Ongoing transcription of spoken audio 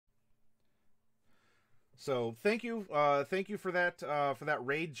So thank you for that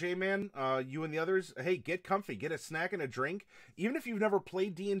raid, J-Man. You and the others, hey, get comfy, get a snack and a drink. Even if you've never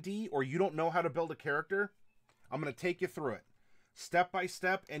played D&D or you don't know how to build a character, I'm gonna take you through it, step by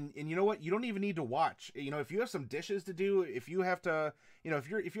step. And you know what? You don't even need to watch. You know, if you have some dishes to do, if you have to, you know, if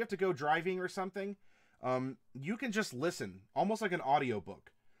you have to go driving or something, you can just listen, almost like an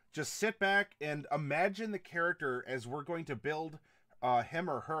audiobook. Just sit back and imagine the character as we're going to build him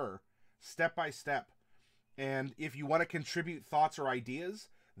or her step by step. And if you want to contribute thoughts or ideas,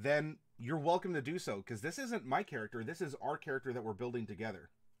 then you're welcome to do so, because this isn't my character. This is our character that we're building together.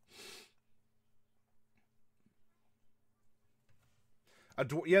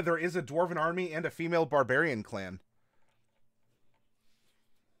 Yeah, there is a dwarven army and a female barbarian clan.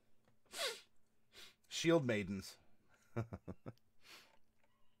 Shield maidens.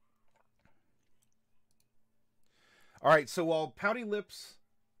 Alright, so while Pouty Lips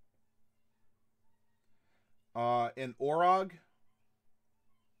an Orog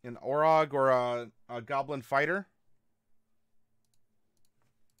or a Goblin Fighter.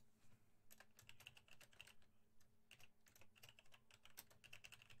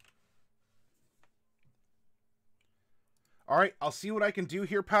 All right, I'll see what I can do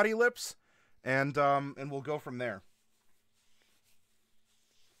here, Pouty Lips, and we'll go from there.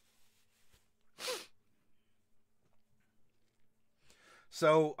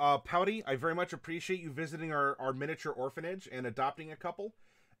 So, Pouty, I very much appreciate you visiting our miniature orphanage and adopting a couple.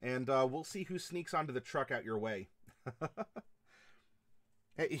 And we'll see who sneaks onto the truck out your way.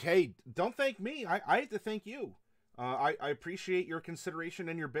 Hey, don't thank me. I have to thank you. I appreciate your consideration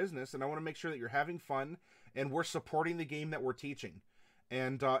in your business, and I want to make sure that you're having fun, and we're supporting the game that we're teaching.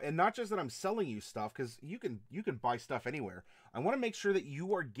 And not just that I'm selling you stuff, because you can buy stuff anywhere. I want to make sure that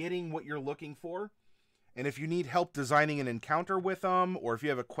you are getting what you're looking for. And if you need help designing an encounter with them, or if you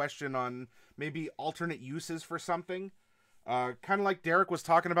have a question on maybe alternate uses for something, kind of like Derek was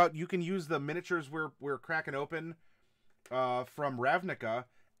talking about, you can use the miniatures we're cracking open from Ravnica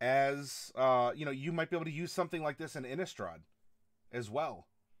as, you know, you might be able to use something like this in Innistrad as well.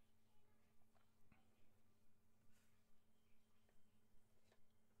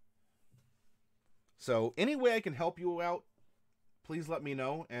 So any way I can help you out, please let me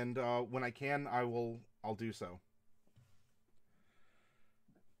know, and when I can, I'll do so.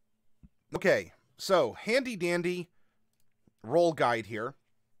 Okay, so handy dandy roll guide here.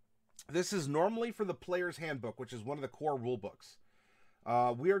 This is normally for the player's handbook, which is one of the core rule books.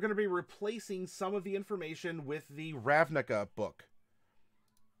 We are going to be replacing some of the information with the Ravnica book,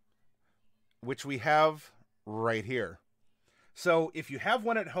 which we have right here. So if you have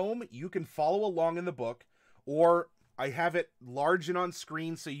one at home, you can follow along in the book, or I have it large and on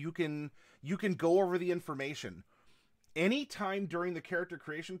screen so you can go over the information. Anytime during the character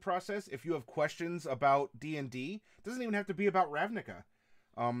creation process, if you have questions about D&D, it doesn't even have to be about Ravnica.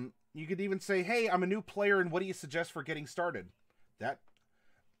 You could even say, hey, I'm a new player, and what do you suggest for getting started? That,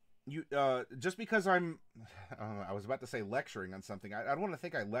 you just because I was about to say lecturing on something. I don't want to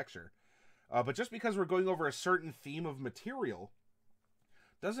think I lecture. But just because we're going over a certain theme of material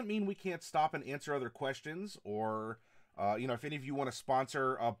doesn't mean we can't stop and answer other questions, or, you know, if any of you want to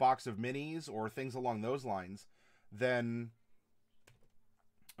sponsor a box of minis or things along those lines, then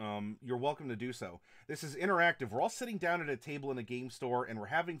you're welcome to do so. This is interactive. We're all sitting down at a table in a game store, and we're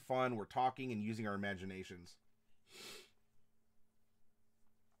having fun. We're talking and using our imaginations.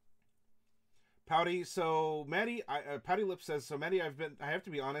 Pouty, so Maddie, Pouty Lip says, so Maddie, I have to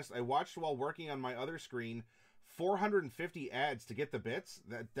be honest, I watched while working on my other screen 450 ads to get the bits.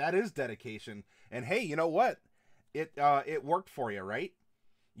 That is dedication. And hey, you know what? It worked for you, right?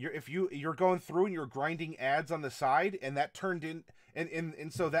 You're going through and you're grinding ads on the side, and that turned in,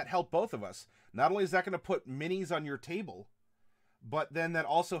 and so that helped both of us. Not only is that going to put minis on your table, but then that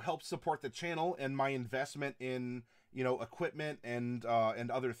also helps support the channel and my investment in, you know, equipment and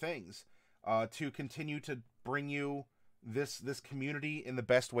other things, to continue to bring you this community in the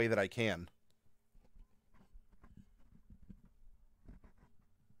best way that I can.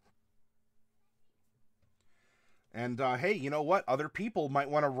 And hey, you know what? Other people might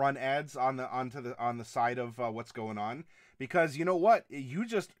want to run ads on the side of what's going on, because you know what?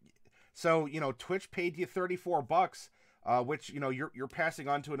 So you know, Twitch paid you $34, which, you know, you're passing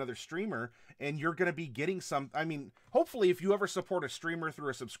on to another streamer, and you're going to be getting some. I mean, hopefully, if you ever support a streamer through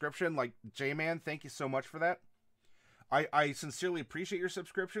a subscription, like J-Man, thank you so much for that. I sincerely appreciate your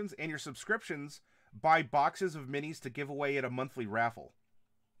subscriptions, and your subscriptions buy boxes of minis to give away at a monthly raffle.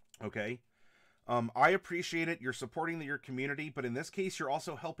 Okay. I appreciate it. You're supporting your community, but in this case, you're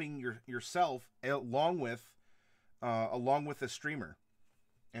also helping yourself along with the streamer.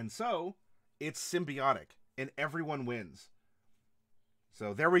 And so, It's symbiotic, and everyone wins.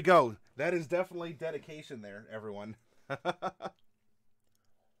 So there we go. That is definitely dedication there, everyone. All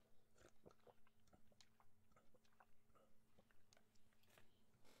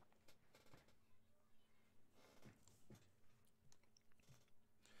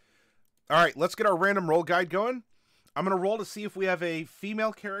right, let's get our random roll guide going. I'm going to roll to see if we have a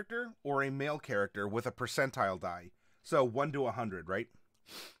female character or a male character with a percentile die. So 1 to 100, right?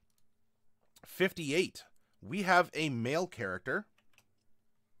 58. We have a male character.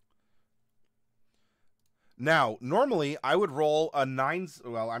 Now, normally I would roll a 9.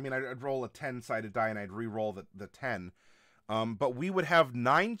 Well, I mean, I'd roll a 10-sided die and I'd re-roll the 10. But we would have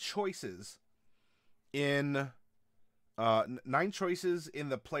 9 choices in 9 choices in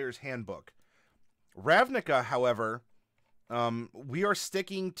the player's handbook. Ravnica, however, we are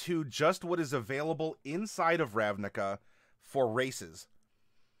sticking to just what is available inside of Ravnica for races.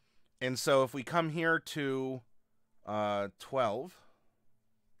 And so if we come here to 12,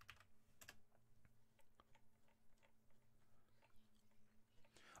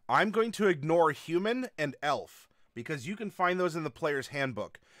 I'm going to ignore human and elf because you can find those in the player's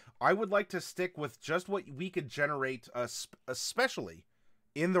handbook. I would like to stick with just what we could generate, especially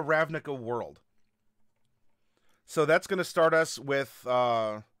in the Ravnica world. So that's going to start us with,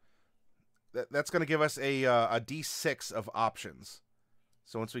 that's going to give us a D6 of options.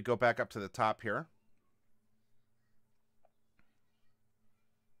 So once we go back up to the top here.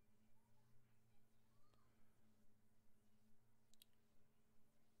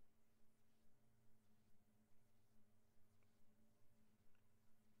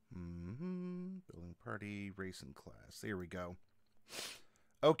 Building party, race and class. There we go.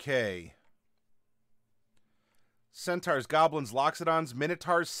 Okay. Centaurs, Goblins, Loxodons,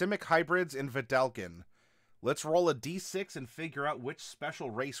 Minotaurs, Simic Hybrids, and Vidalkin. Let's roll a D6 and figure out which special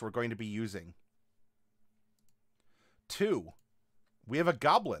race we're going to be using. 2. We have a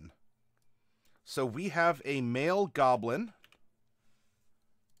Goblin. So we have a male Goblin.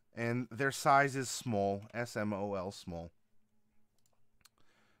 And their size is small. S-M-O-L, small.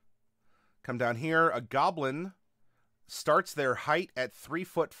 Come down here. A Goblin starts their height at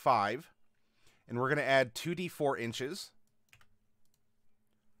 3'5". And we're going to add 2d4 inches.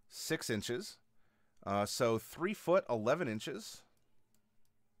 6 inches. So 3 foot, 11 inches.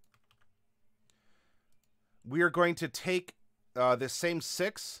 We are going to take this same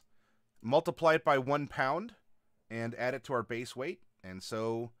 6, multiply it by 1 pound, and add it to our base weight. And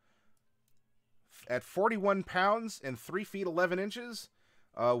so at 41 pounds and 3 feet, 11 inches,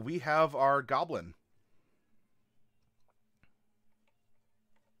 we have our Goblin.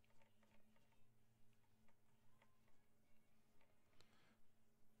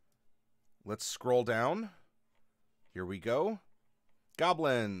 Let's scroll down. Here we go.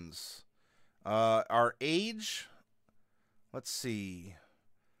 Goblins. Our age, let's see.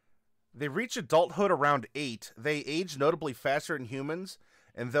 They reach adulthood around 8. They age notably faster than humans,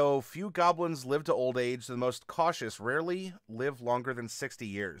 and though few goblins live to old age, the most cautious rarely live longer than 60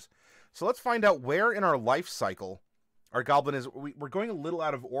 years. So let's find out where in our life cycle our goblin is. We're going a little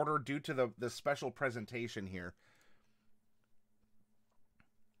out of order due to the special presentation here.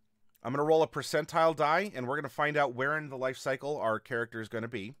 I'm going to roll a percentile die, and we're going to find out where in the life cycle our character is going to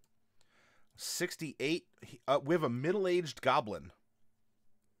be. 68. We have a middle-aged goblin.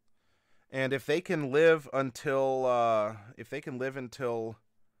 And if they can live until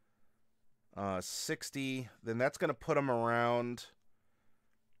 60, then that's going to put them around.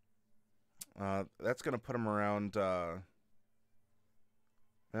 And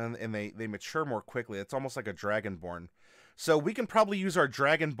they mature more quickly. It's almost like a dragonborn. So we can probably use our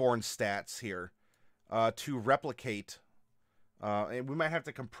dragonborn stats here to replicate. And we might have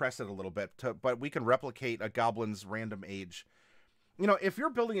to compress it a little bit, but we can replicate a goblin's random age. You know, if you're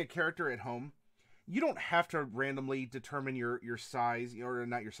building a character at home, you don't have to randomly determine your size, or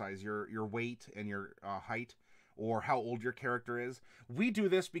not your size, your weight and your height, or how old your character is. We do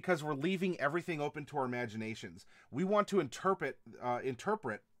this because we're leaving everything open to our imaginations. We want to interpret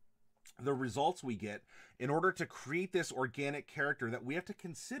the results we get in order to create this organic character that we have to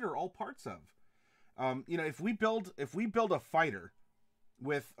consider all parts of. You know, if we build a fighter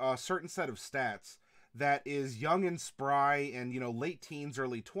with a certain set of stats that is young and spry and, you know, late teens,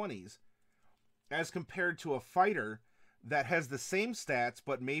 early 20s, as compared to a fighter that has the same stats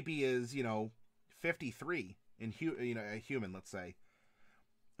but maybe is, you know, 53 in a human, let's say,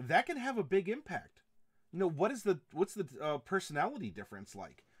 that can have a big impact. You know, what's the personality difference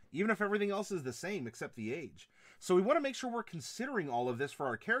like? Even if everything else is the same except the age. So we want to make sure we're considering all of this for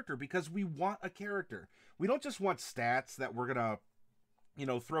our character because we want a character. We don't just want stats that we're going to, you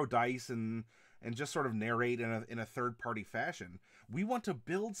know, throw dice and just sort of narrate in a third-party fashion. We want to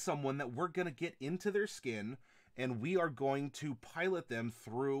build someone that we're going to get into their skin, and we are going to pilot them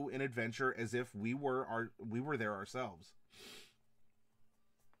through an adventure as if we were there ourselves.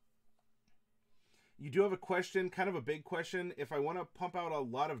 You do have a question, kind of a big question. If I want to pump out a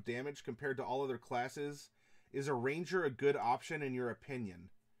lot of damage compared to all other classes, is a ranger a good option in your opinion?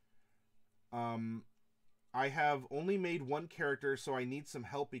 I have only made one character, so I need some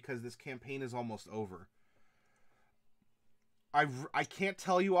help because this campaign is almost over. I can't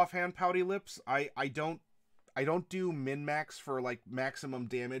tell you offhand, Pouty Lips. I don't do min-max for like maximum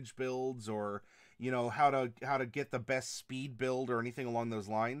damage builds, or you know how to get the best speed build or anything along those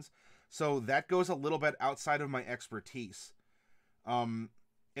lines. So that goes a little bit outside of my expertise. And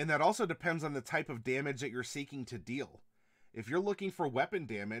that also depends on the type of damage that you're seeking to deal. If you're looking for weapon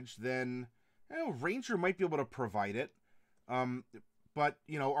damage, then Ranger might be able to provide it. But,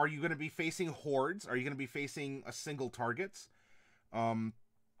 you know, are you going to be facing hordes? Are you going to be facing a single targets? Do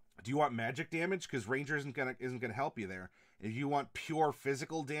you want magic damage? Because Ranger isn't gonna help you there. If you want pure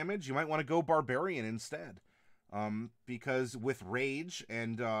physical damage, you might want to go Barbarian instead. Because with Rage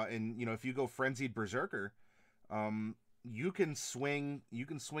and you know, if you go Frenzied Berserker, you can swing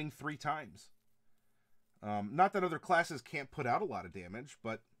 3 times. Not that other classes can't put out a lot of damage,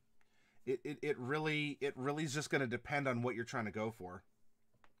 but it really is just going to depend on what you're trying to go for.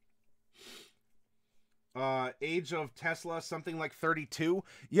 Age of Tesla, something like 32.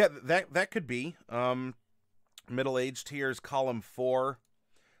 Yeah, that could be. Middle-aged here is column 4.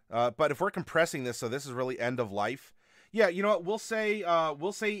 But if we're compressing this, so this is really end of life. Yeah, you know what?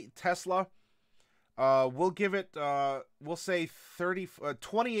 We'll say Tesla. We'll give it, we'll say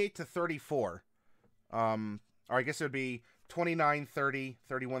 28 to 34. Or I guess it would be 29, 30,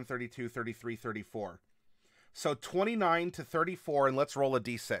 31, 32, 33, 34. So 29 to 34, and let's roll a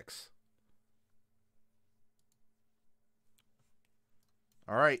d6.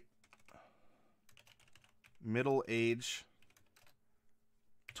 All right. Middle age,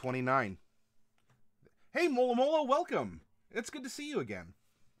 29. Hey, Mola Mola, welcome. It's good to see you again.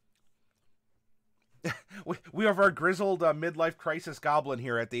 we have our grizzled midlife crisis goblin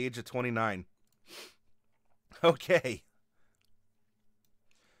here at the age of 29. Okay.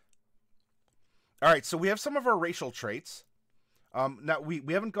 All right, so we have some of our racial traits. Now, we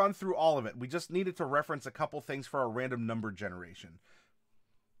haven't gone through all of it. We just needed to reference a couple things for our random number generation.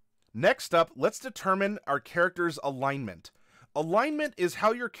 Next up, let's determine our character's alignment. Alignment is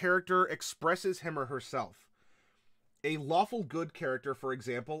how your character expresses him or herself. A lawful good character, for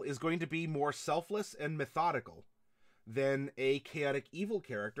example, is going to be more selfless and methodical than a chaotic evil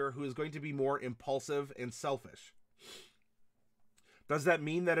character who is going to be more impulsive and selfish. Does that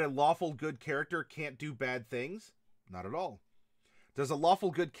mean that a lawful good character can't do bad things? Not at all. Does a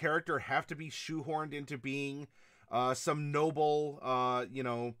lawful good character have to be shoehorned into being some noble, I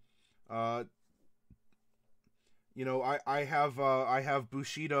have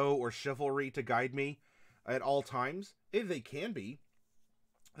Bushido or chivalry to guide me at all times? If they can be,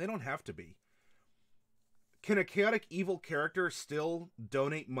 they don't have to be. Can a chaotic evil character still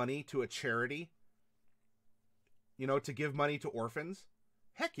donate money to a charity? You know, to give money to orphans?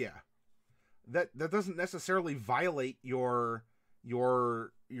 Heck yeah. That doesn't necessarily violate your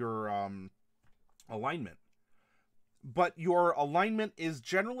alignment. But your alignment is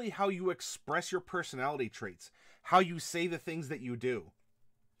generally how you express your personality traits, how you say the things that you do.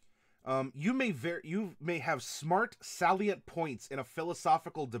 You may have smart, salient points in a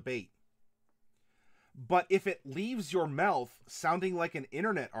philosophical debate, but if it leaves your mouth sounding like an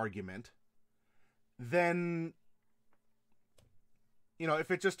internet argument, then, you know,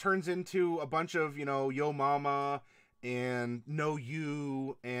 if it just turns into a bunch of, you know, yo mama and no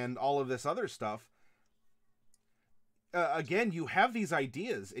you and all of this other stuff, again, you have these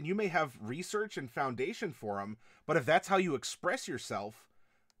ideas and you may have research and foundation for them, but if that's how you express yourself,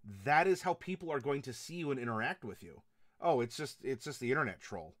 that is how people are going to see you and interact with you. Oh, it's just the internet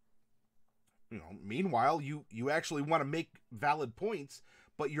troll. You know, meanwhile, you actually want to make valid points,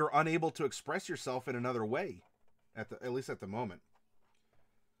 but you're unable to express yourself in another way, at least at the moment.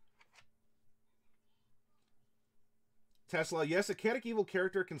 Tesla, yes, a chaotic evil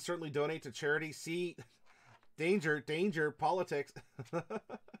character can certainly donate to charity. See, danger, politics.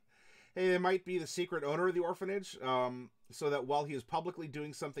 Hey, they might be the secret owner of the orphanage, so that while he is publicly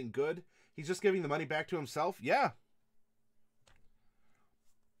doing something good, he's just giving the money back to himself. Yeah.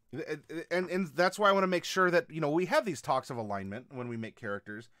 And that's why I want to make sure that, you know, we have these talks of alignment when we make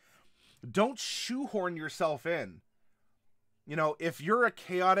characters. Don't shoehorn yourself in. You know, if you're a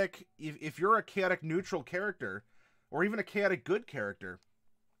chaotic neutral character, or even a chaotic good character,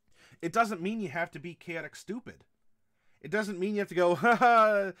 It doesn't mean you have to be chaotic stupid. It doesn't mean you have to go,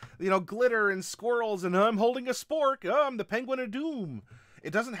 haha, glitter and squirrels and I'm holding a spork, I'm the penguin of doom.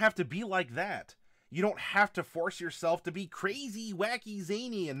 It doesn't have to be like that. You don't have to force yourself to be crazy, wacky,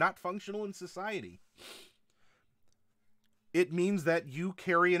 zany, and not functional in society. It means that you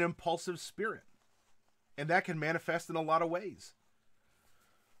carry an impulsive spirit. And that can manifest in a lot of ways.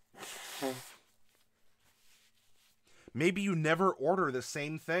 Maybe you never order the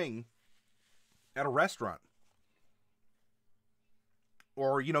same thing at a restaurant.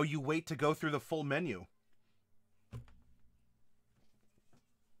 Or, you wait to go through the full menu.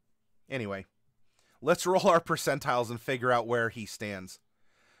 Anyway, let's roll our percentiles and figure out where he stands.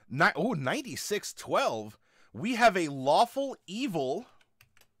 9612. We have a lawful evil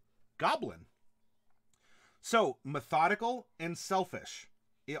goblin. So, methodical and selfish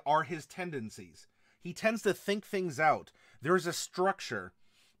are his tendencies. He tends to think things out. There's a structure,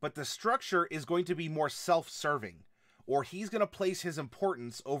 but the structure is going to be more self-serving, or he's going to place his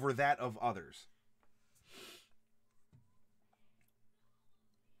importance over that of others.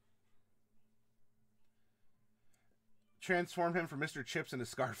 Transform him from Mr. Chips into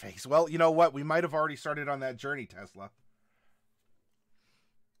Scarface. Well, you know what? We might have already started on that journey, Tesla.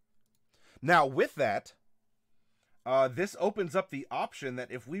 Now, with that, this opens up the option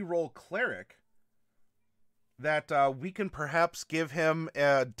that if we roll Cleric, that we can perhaps give him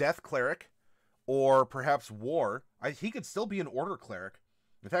a Death Cleric, or perhaps War. He could still be an Order Cleric.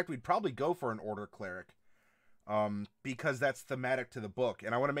 In fact, we'd probably go for an Order Cleric, because that's thematic to the book.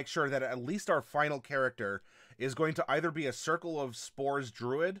 And I want to make sure that at least our final character is going to either be a Circle of Spores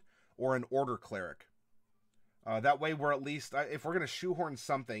Druid or an Order Cleric. That way we're at least, if we're going to shoehorn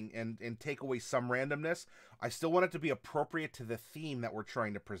something and take away some randomness, I still want it to be appropriate to the theme that we're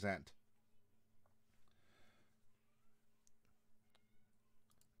trying to present.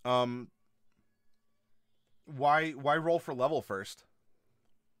 Why roll for level first?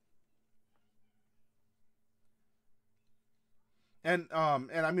 And I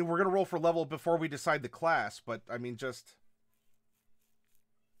mean, we're going to roll for level before we decide the class, but I mean, just...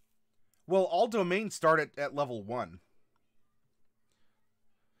 Well, all domains start at level 1.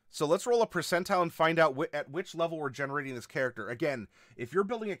 So let's roll a percentile and find out at which level we're generating this character. Again, if you're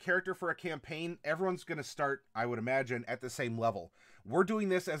building a character for a campaign, everyone's going to start, I would imagine, at the same level. We're doing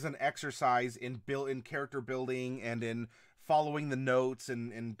this as an exercise in character building and in following the notes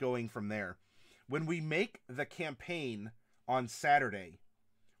and going from there. When we make the campaign on Saturday,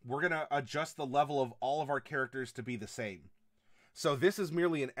 we're going to adjust the level of all of our characters to be the same. So this is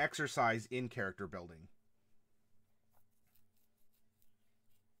merely an exercise in character building.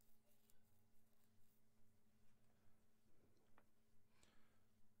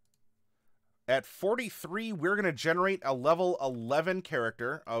 At 43, we're going to generate a level 11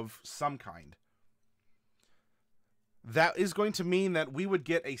 character of some kind. That is going to mean that we would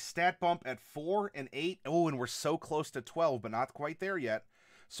get a stat bump at 4 and 8. Oh, and we're so close to 12, but not quite there yet.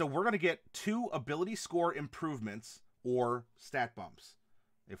 So we're going to get 2 ability score improvements or stat bumps.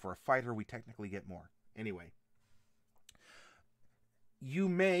 If we're a fighter, we technically get more. Anyway. You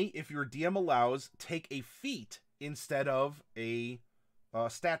may, if your DM allows, take a feat instead of a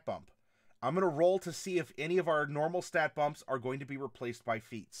stat bump. I'm going to roll to see if any of our normal stat bumps are going to be replaced by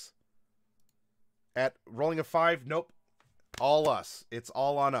feats. At rolling a 5, nope. All us. It's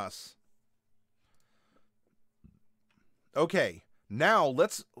all on us. Okay, now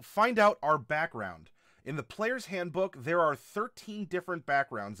let's find out our background. In the player's handbook, there are 13 different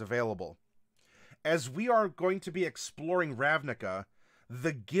backgrounds available. As we are going to be exploring Ravnica,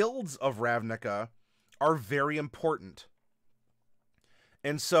 the guilds of Ravnica are very important.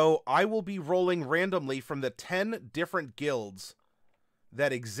 And so I will be rolling randomly from the 10 different guilds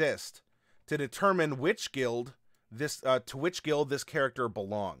that exist to determine which guild to which guild this character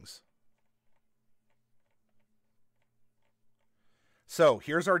belongs. So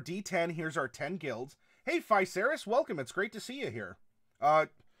here's our D10, here's our 10 guilds. Hey, Physaris, welcome. It's great to see you here.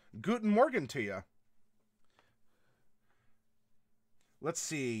 Guten Morgen to you. Let's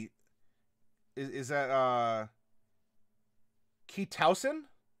see. Is that, Ketausen?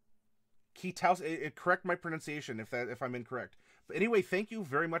 Ketausen. Correct my pronunciation if I'm incorrect. But anyway, thank you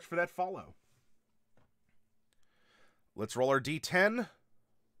very much for that follow. Let's roll our D10.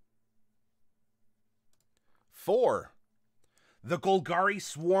 4. The Golgari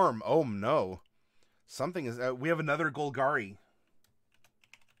Swarm. Oh, no. Something is... we have another Golgari.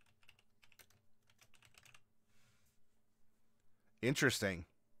 Interesting.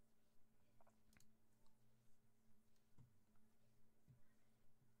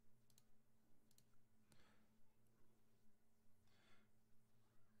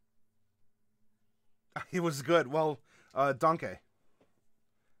 It was good. Well, Donkey.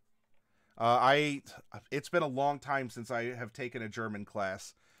 It's been a long time since I have taken a German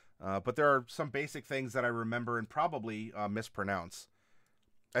class, but there are some basic things that I remember and probably mispronounce.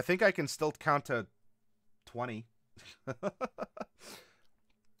 I think I can still count to 20.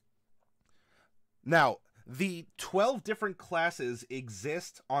 Now, the 12 different classes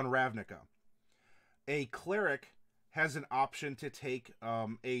exist on Ravnica. A cleric has an option to take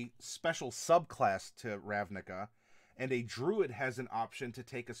a special subclass to Ravnica, and a druid has an option to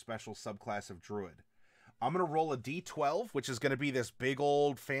take a special subclass of druid. I'm going to roll a d12, which is going to be this big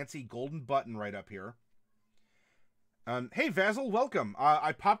old fancy golden button right up here. Hey, Vasil, welcome.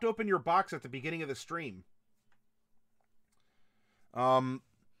 I popped open your box at the beginning of the stream.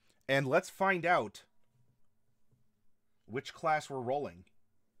 And let's find out which class we're rolling.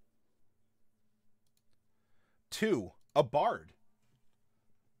 2, a bard.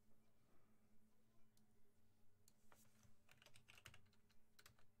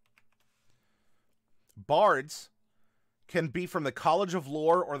 Bards can be from the College of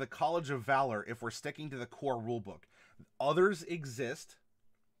Lore or the College of Valor if we're sticking to the core rulebook. Others exist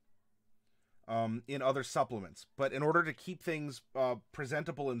in other supplements, but in order to keep things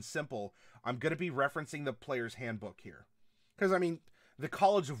presentable and simple, I'm going to be referencing the player's handbook here. Because, I mean, the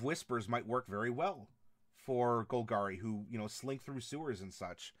College of Whispers might work very well for Golgari, who, you know, slink through sewers and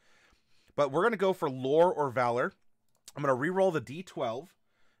such. But we're going to go for Lore or Valor. I'm going to re-roll the D12,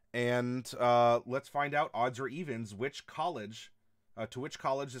 and let's find out, odds or evens, which college, to which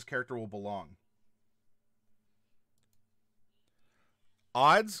college this character will belong.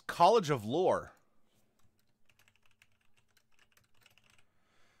 Odds, College of Lore.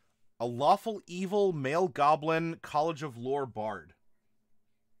 A lawful evil male goblin, College of Lore bard.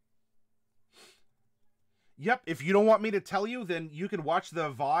 Yep, if you don't want me to tell you, then you can watch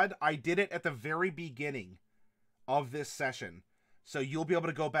the VOD. I did it at the very beginning of this session. So you'll be able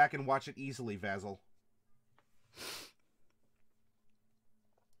to go back and watch it easily, Vasil.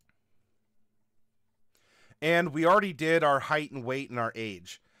 And we already did our height and weight and our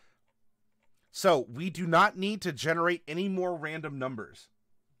age. So we do not need to generate any more random numbers.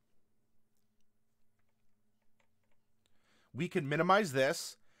 We can minimize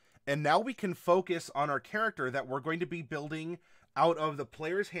this, and now we can focus on our character that we're going to be building out of the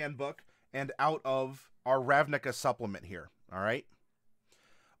player's handbook and out of our Ravnica supplement here, all right?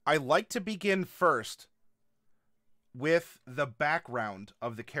 I like to begin first with the background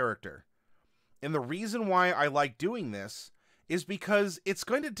of the character. And the reason why I like doing this is because it's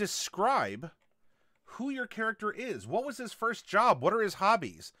going to describe who your character is. What was his first job? What are his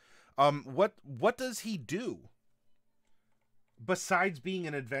hobbies? What does he do besides being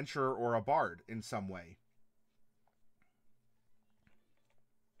an adventurer or a bard in some way?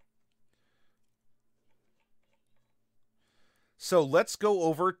 So let's go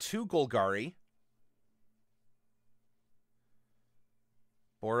over to Golgari.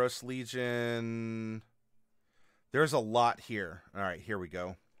 Boros Legion. There's a lot here. All right, here we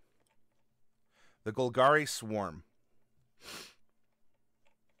go. The Golgari Swarm.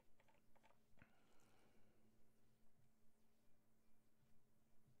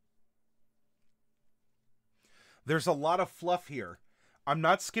 There's a lot of fluff here. I'm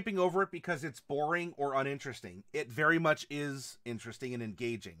not skipping over it because it's boring or uninteresting. It very much is interesting and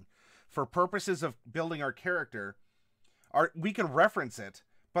engaging. For purposes of building our character, we can reference it,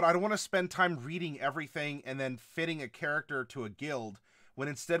 but I don't want to spend time reading everything and then fitting a character to a guild when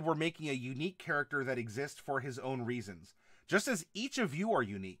instead we're making a unique character that exists for his own reasons. Just as each of you are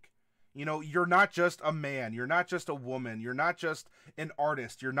unique. You know, you're not just a man, you're not just a woman, you're not just an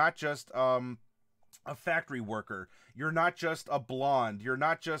artist, you're not just a factory worker, you're not just a blonde, you're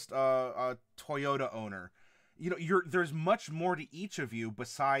not just a Toyota owner. You know, there's much more to each of you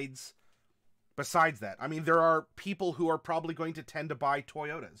besides that. I mean, there are people who are probably going to tend to buy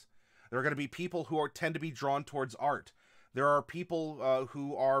Toyotas. There are going to be people who tend to be drawn towards art. There are people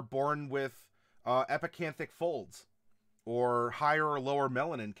who are born with epicanthic folds or higher or lower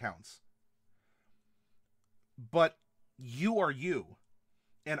melanin counts. But you are you.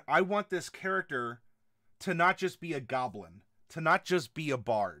 And I want this character to not just be a goblin, to not just be a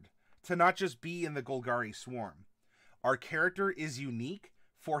bard, to not just be in the Golgari Swarm. Our character is unique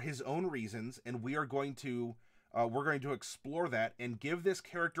for his own reasons, and we're going to explore that and give this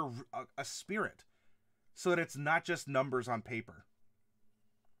character a spirit so that it's not just numbers on paper.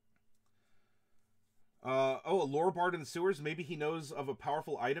 A lore bard in the sewers. Maybe he knows of a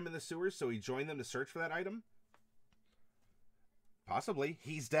powerful item in the sewers, so he joined them to search for that item. Possibly.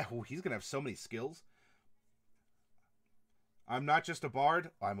 He's going to have so many skills. I'm not just a bard,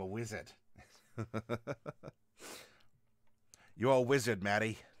 I'm a wizard. You a wizard,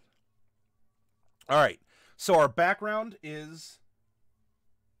 Maddie. All right. So our background is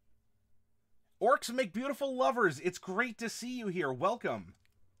orcs make beautiful lovers. It's great to see you here. Welcome.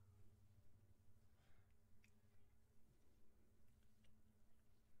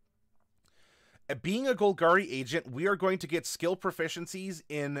 Being a Golgari agent, we are going to get skill proficiencies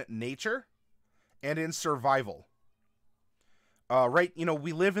in nature and in survival. Right, you know,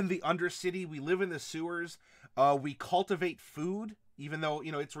 we live in the Undercity, we live in the sewers, we cultivate food, even though,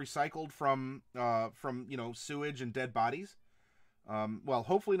 you know, it's recycled from you know, sewage and dead bodies. Well,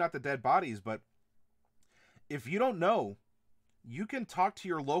 hopefully not the dead bodies, but if you don't know, you can talk to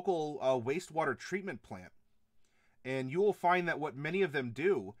your local wastewater treatment plant, and you will find that what many of them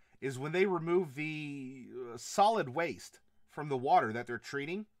do is when they remove the solid waste from the water that they're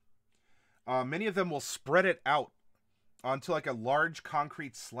treating, many of them will spread it out onto like a large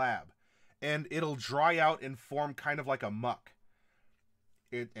concrete slab, and it'll dry out and form kind of like a muck.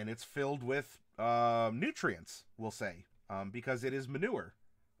 And it's filled with nutrients, we'll say, because it is manure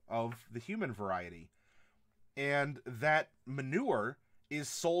of the human variety. And that manure is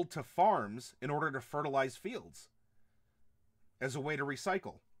sold to farms in order to fertilize fields as a way to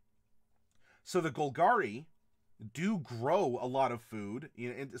recycle. So the Golgari do grow a lot of food, you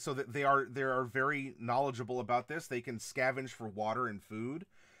know, and so that they are very knowledgeable about this. They can scavenge for water and food.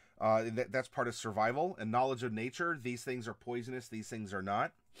 That's part of survival and knowledge of nature. These things are poisonous. These things are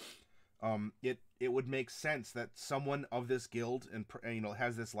not. It would make sense that someone of this guild and, you know,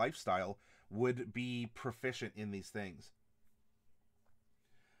 has this lifestyle would be proficient in these things.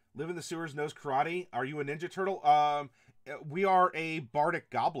 Live in the sewers, knows karate. Are you a Ninja Turtle? We are a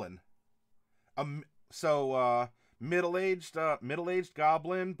bardic goblin. So middle-aged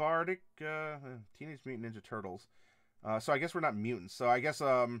goblin, bardic, Teenage Mutant Ninja Turtles. So I guess we're not mutants. So I guess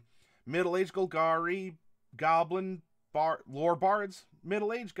middle-aged Golgari, goblin, lore bards,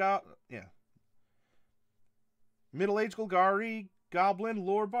 middle-aged middle-aged Golgari, goblin,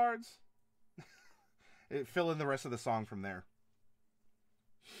 lore bards. Fill in the rest of the song from there.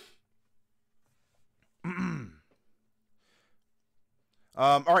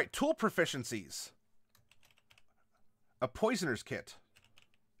 All right, tool proficiencies. A poisoner's kit.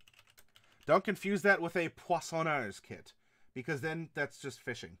 Don't confuse that with a poissonner's kit, because then that's just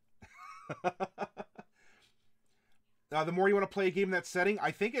fishing. The more you want to play a game in that setting,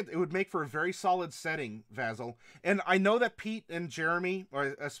 I think it would make for a very solid setting, Vasil. And I know that Pete and Jeremy,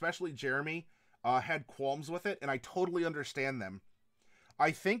 or especially Jeremy, had qualms with it, and I totally understand them.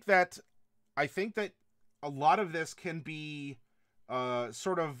 I think that a lot of this can be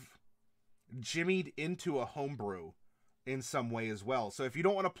sort of jimmied into a homebrew in some way as well. So if you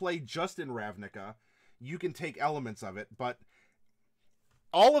don't want to play just in Ravnica, you can take elements of it, but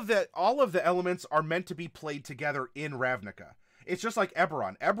all of the elements are meant to be played together in Ravnica. It's just like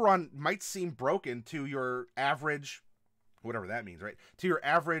Eberron. Eberron might seem broken to your average, whatever that means, right? To your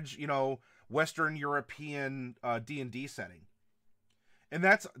average, you know, Western European D&D setting. And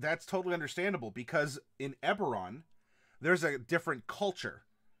that's totally understandable, because in Eberron, there's a different culture.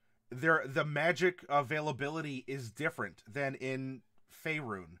 The magic availability is different than in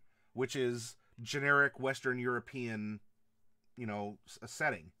Faerun, which is generic Western European, you know, a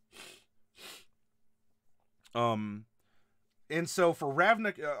setting. And so for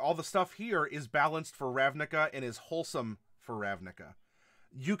Ravnica, all the stuff here is balanced for Ravnica and is wholesome for Ravnica.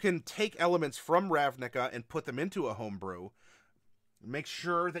 You can take elements from Ravnica and put them into a homebrew. Make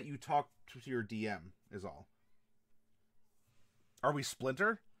sure that you talk to your DM is all. Are we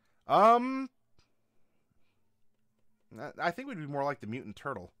Splinter? I think we'd be more like the Mutant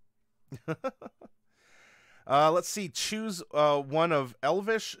Turtle. Let's see. Choose one of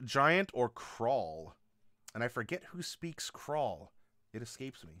Elvish, Giant, or Crawl. And I forget who speaks Crawl. It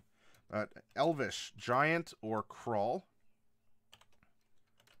escapes me. Elvish, Giant, or Crawl.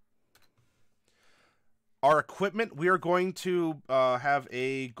 Our equipment, we are going to have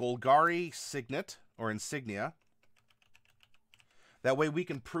a Golgari signet, or insignia. That way we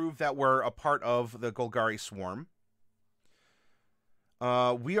can prove that we're a part of the Golgari swarm.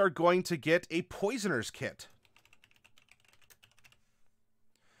 We are going to get a poisoner's kit.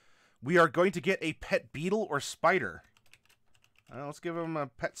 We are going to get a pet beetle or spider. Let's give him a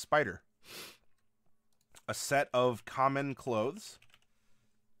pet spider. A set of common clothes.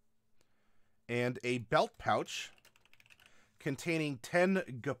 And a belt pouch containing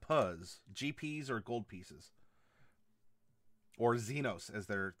 10 GPs or gold pieces. Or Xenos, as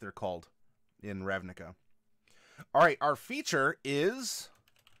they're called in Ravnica. All right, our feature is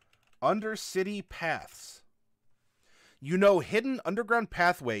Undercity Paths. You know hidden underground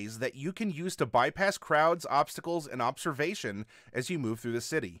pathways that you can use to bypass crowds, obstacles, and observation as you move through the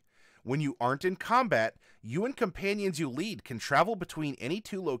city. When you aren't in combat, you and companions you lead can travel between any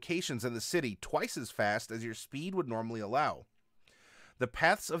two locations in the city twice as fast as your speed would normally allow. The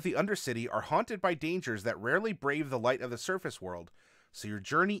paths of the Undercity are haunted by dangers that rarely brave the light of the surface world, so your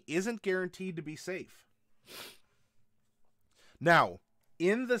journey isn't guaranteed to be safe. Now,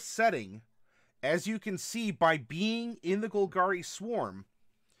 in the setting, as you can see by being in the Golgari swarm,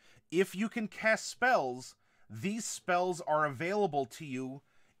 if you can cast spells, these spells are available to you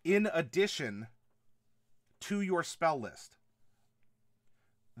in addition to your spell list.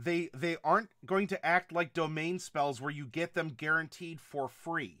 They aren't going to act like domain spells where you get them guaranteed for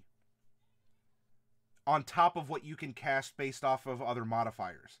free on top of what you can cast based off of other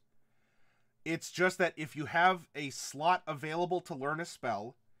modifiers. It's just that if you have a slot available to learn a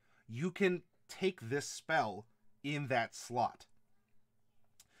spell, you can take this spell in that slot.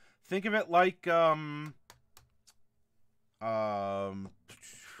 Think of it like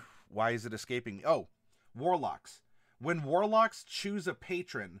why is it escaping me? Oh, warlocks. When warlocks choose a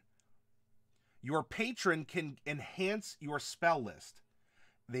patron, your patron can enhance your spell list.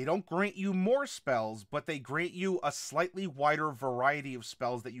 They don't grant you more spells, but they grant you a slightly wider variety of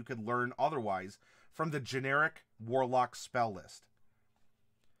spells that you could learn otherwise from the generic warlock spell list.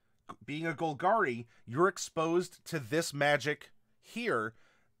 Being a Golgari, you're exposed to this magic here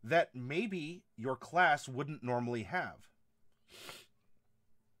that maybe your class wouldn't normally have.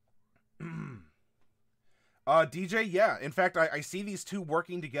 DJ, yeah. In fact, I see these two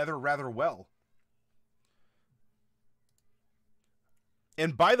working together rather well.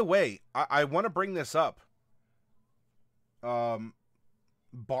 And by the way, I want to bring this up.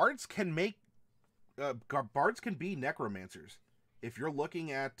 Bards can make... bards can be necromancers. If you're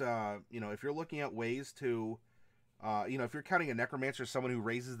looking at, if you're looking at ways to, if you're counting a necromancer as someone who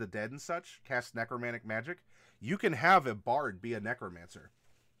raises the dead and such, casts necromantic magic, you can have a bard be a necromancer.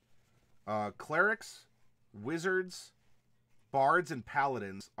 Clerics, wizards, bards, and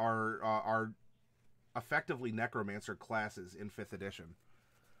paladins are effectively necromancer classes in 5th edition.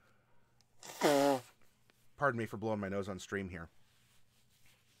 Pardon me for blowing my nose on stream here.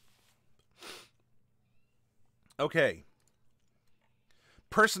 Okay.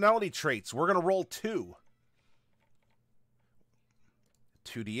 Personality traits. We're going to roll 2.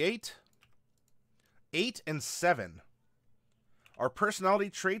 2d8. 8 and 7. Our personality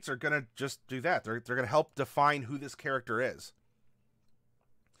traits are going to just do that. They're going to help define who this character is.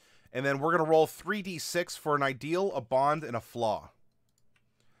 And then we're going to roll 3d6 for an ideal, a bond, and a flaw.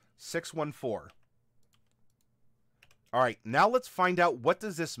 6, 1, 4. All right, now let's find out what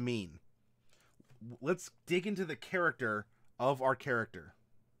does this mean. Let's dig into the character of our character.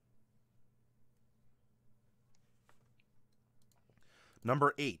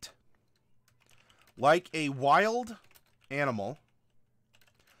 Number 8. Like a wild animal,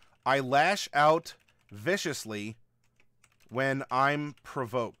 I lash out viciously when I'm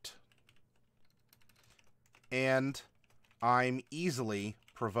provoked. And I'm easily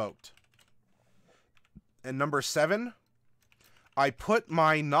provoked. And number 7, I put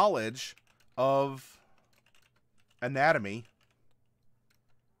my knowledge of anatomy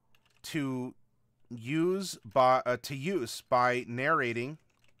to use by narrating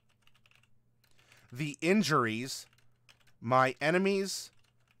the injuries my enemies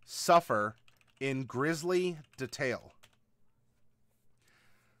suffer in grisly detail.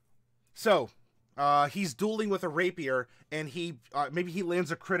 So, he's dueling with a rapier, and maybe he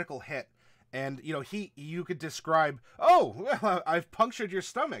lands a critical hit, and you could describe, oh, well, I've punctured your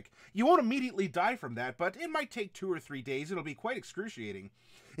stomach. You won't immediately die from that, but it might take 2 or 3 days. It'll be quite excruciating.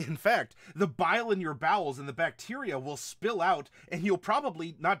 In fact, the bile in your bowels and the bacteria will spill out, and you'll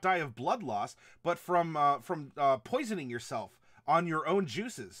probably not die of blood loss, but from poisoning yourself on your own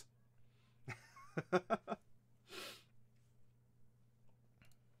juices.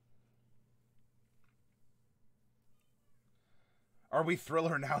 Are we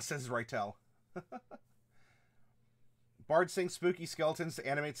thriller now, says Rytel. Bard sings spooky skeletons to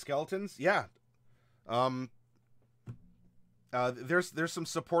animate skeletons? Yeah. There's some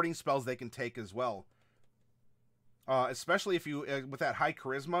supporting spells they can take as well. Especially if you, with that high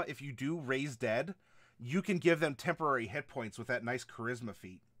charisma, if you do raise dead, you can give them temporary hit points with that nice charisma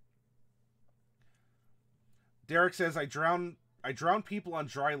feat. Derek says, I drown people on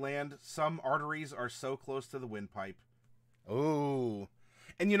dry land. Some arteries are so close to the windpipe. Oh.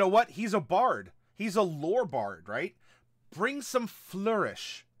 And you know what? He's a bard. He's a lore bard, right? Bring some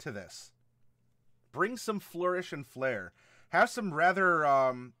flourish to this. Bring some flourish and flair. Have some rather,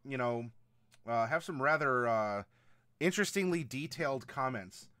 Interestingly detailed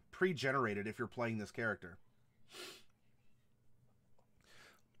comments. Pre-generated if you're playing this character.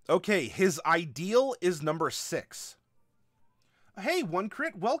 Okay, his ideal is number 6. Hey, One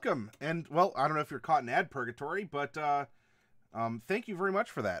Crit, welcome. And, well, I don't know if you're caught in ad purgatory, but thank you very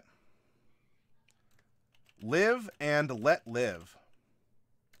much for that. Live and let live.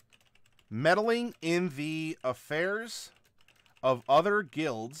 Meddling in the affairs of other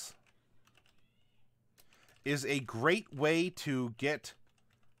guilds is a great way to get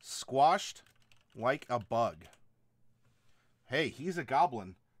squashed like a bug. Hey, he's a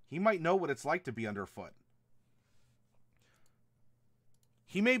goblin. He might know what it's like to be underfoot.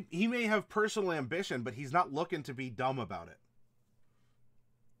 He may have personal ambition, but he's not looking to be dumb about it.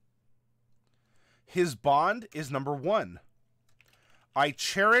 His bond is number 1. I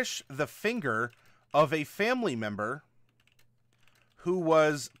cherish the finger of a family member who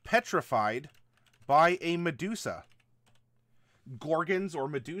was petrified by a Medusa. Gorgons or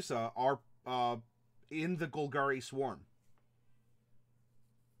Medusa are in the Golgari swarm.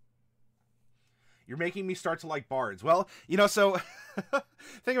 You're making me start to like bards. Well, you know, so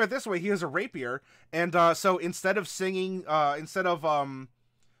think of it this way. He has a rapier, and so instead of singing, Yakko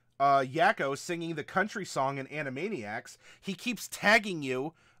singing the country song in Animaniacs, he keeps tagging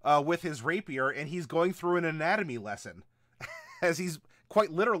you with his rapier, and he's going through an anatomy lesson as he's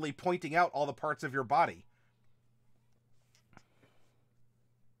quite literally pointing out all the parts of your body.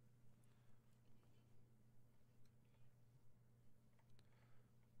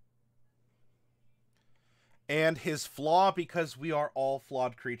 And his flaw, because we are all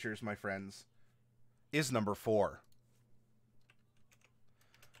flawed creatures, my friends, is number 4.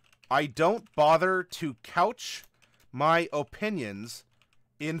 I don't bother to couch my opinions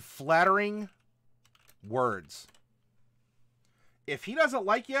in flattering words. If he doesn't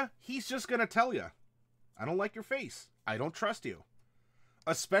like you, he's just going to tell you, I don't like your face. I don't trust you.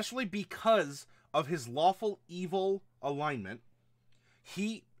 Especially because of his lawful evil alignment.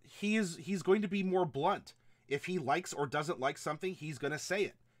 He's going to be more blunt. If he likes or doesn't like something, he's going to say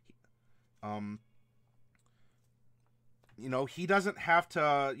it. You know, he doesn't have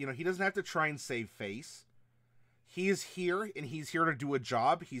to try and save face. He is here, and he's here to do a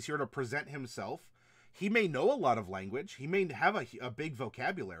job. He's here to present himself. He may know a lot of language. He may have a big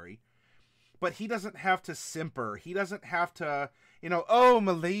vocabulary, but he doesn't have to simper. He doesn't have to, you know, oh,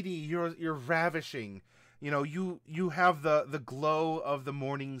 milady, you're ravishing. You know, you have the glow of the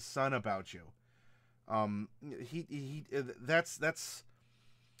morning sun about you. That's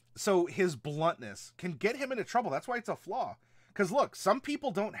so his bluntness can get him into trouble. That's why it's a flaw. Because look, some people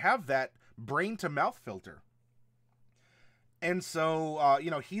don't have that brain to mouth filter. And so,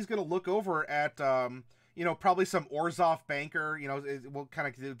 you know, he's going to look over at, you know, probably some Orzhov banker, you know, it will kind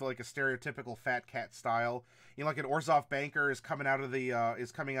of do like a stereotypical fat cat style. You know, like an Orzhov banker is coming out of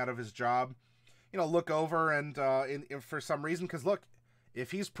his job, you know, look over and, for some reason, because look,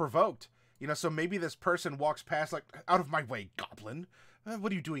 if he's provoked, you know, so maybe this person walks past like, out of my way, goblin.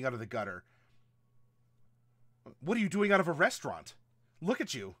 What are you doing out of the gutter? What are you doing out of a restaurant? Look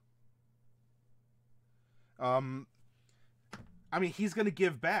at you. I mean, he's going to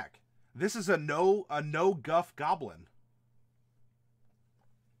give back. This is a no guff goblin.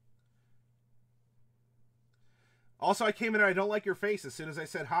 Also, I came in and I don't like your face as soon as I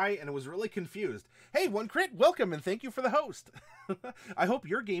said hi, and I was really confused. Hey, One Crit, welcome, and thank you for the host. I hope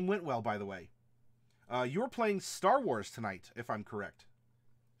your game went well, by the way. You were playing Star Wars tonight, if I'm correct.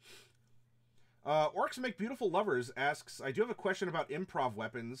 Orcs Make Beautiful Lovers asks, I do have a question about improv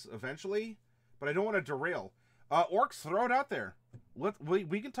weapons eventually, but I don't want to derail. Orcs, throw it out there.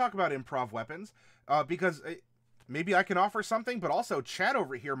 We can talk about improv weapons, because maybe I can offer something, but also Chad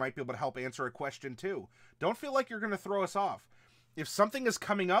over here might be able to help answer a question too. Don't feel like you're going to throw us off. If something is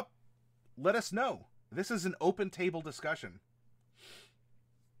coming up, let us know. This is an open table discussion.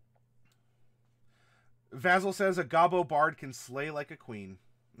 Vasil says a gobbo bard can slay like a queen.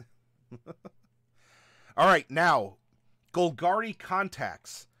 All right, now, Golgari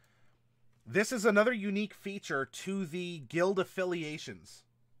contacts. This is another unique feature to the guild affiliations.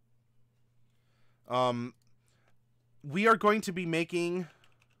 We are going to be making...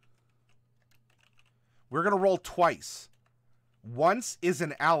 We're going to roll twice. Once is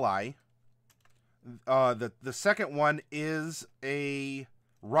an ally. The second one is a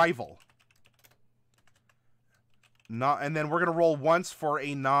rival. And then we're going to roll once for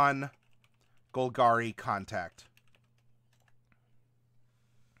a non-Golgari contact.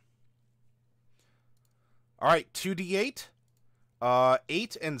 All right, 2d8.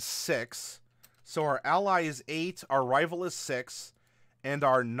 8 and 6. So our ally is 8, our rival is 6. And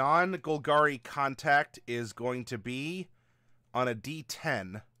our non-Golgari contact is going to be on a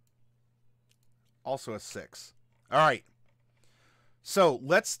D10. Also a 6. All right. So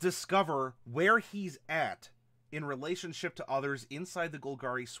let's discover where he's at in relationship to others inside the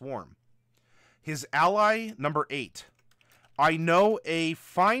Golgari swarm. His ally, number 8. I know a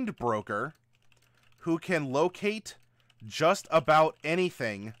find broker who can locate just about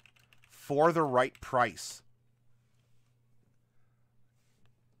anything for the right price.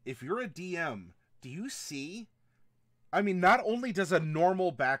 If you're a DM, do you see? I mean, not only does a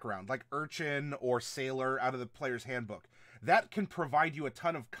normal background, like Urchin or Sailor out of the player's handbook, that can provide you a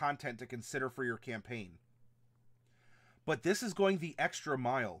ton of content to consider for your campaign. But this is going the extra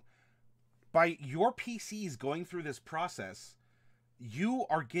mile. By your PCs going through this process, you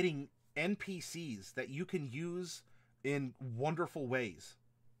are getting NPCs that you can use in wonderful ways.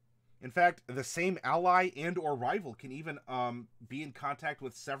 In fact, the same ally and or rival can even be in contact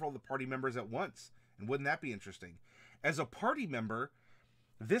with several of the party members at once. And wouldn't that be interesting? As a party member,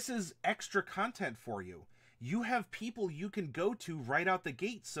 this is extra content for you. You have people you can go to right out the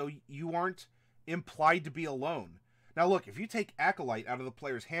gate, so you aren't implied to be alone. Now look, if you take Acolyte out of the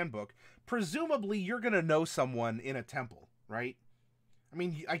player's handbook, presumably you're going to know someone in a temple, right? I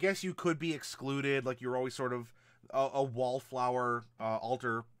mean, I guess you could be excluded, like you're always sort of a wallflower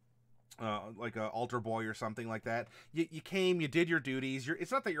altar, like a altar boy or something like that. You came, you did your duties.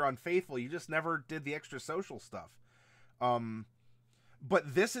 It's not that you're unfaithful, you just never did the extra social stuff.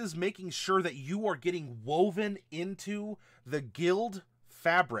 But this is making sure that you are getting woven into the guild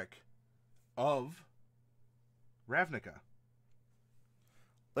fabric of Ravnica.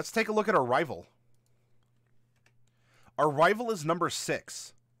 Let's take a look at our rival. Our rival is number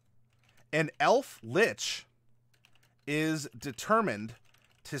 6. An elf lich is determined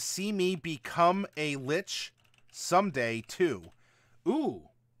to see me become a lich someday too. Ooh.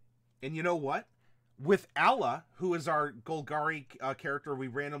 And you know what? With Alla, who is our Golgari character we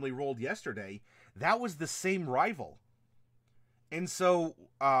randomly rolled yesterday, that was the same rival. And so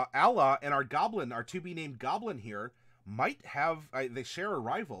Alla and our Goblin, our to-be-named Goblin here, might have... they share a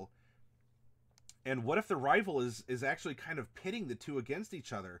rival. And what if the rival is actually kind of pitting the two against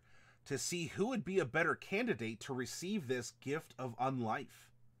each other to see who would be a better candidate to receive this gift of unlife?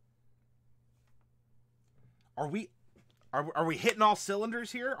 Are we hitting all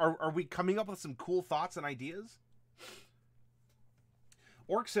cylinders here? Are we coming up with some cool thoughts and ideas?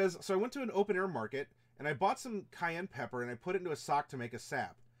 Orc says, so I went to an open air market and I bought some cayenne pepper and I put it into a sock to make a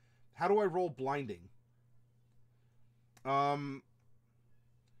sap. How do I roll blinding?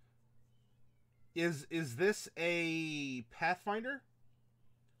 Is this a Pathfinder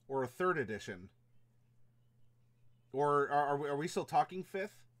or a 3rd edition? Or are we still talking 5th?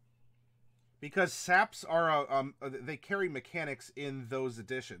 Because saps are they carry mechanics in those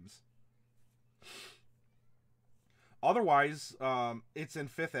editions. Otherwise, it's in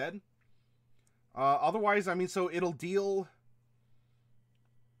 5th ed. Otherwise, I mean, so it'll deal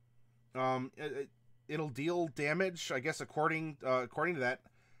it'll deal damage, I guess, according to that.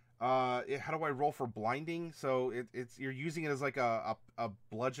 How do I roll for blinding? So it's you're using it as like a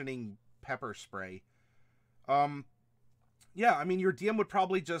bludgeoning pepper spray. Yeah, I mean, your DM would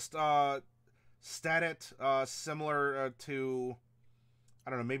probably just stat it similar to, I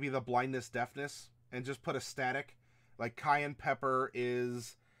don't know, maybe the blindness deafness, and just put a static. Like cayenne pepper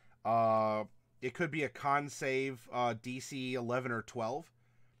is it could be a con save DC 11 or 12,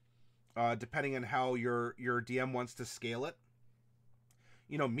 depending on how your DM wants to scale it.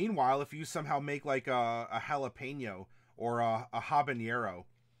 You know, meanwhile, if you somehow make like a jalapeno or a habanero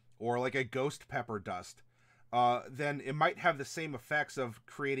or like a ghost pepper dust, then it might have the same effects of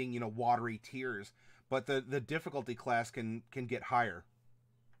creating, you know, watery tears, but the difficulty class can get higher.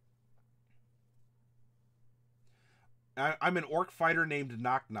 I'm an orc fighter named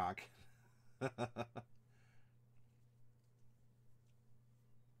Knock Knock.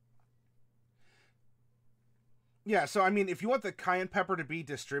 Yeah, so I mean, if you want the cayenne pepper to be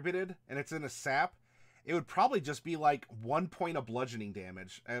distributed and it's in a sap, it would probably just be like 1 point of bludgeoning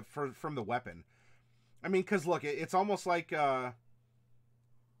damage from the weapon. I mean, because look, it's almost like I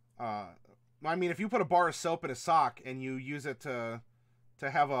mean, if you put a bar of soap in a sock and you use it to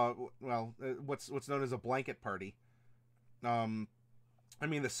have a, well, what's known as a blanket party. I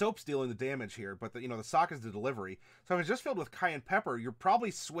mean, the soap's dealing the damage here, but the sock is the delivery. So if it's just filled with cayenne pepper, you're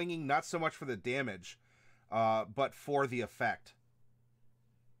probably swinging not so much for the damage, but for the effect.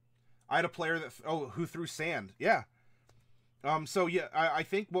 I had a player who threw sand. Yeah. So yeah, I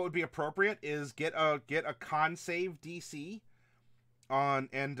think what would be appropriate is get a con save DC on,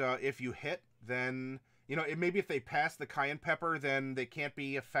 and if you hit, then You know, maybe if they pass the cayenne pepper, then they can't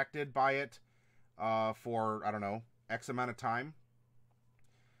be affected by it for, I don't know, X amount of time.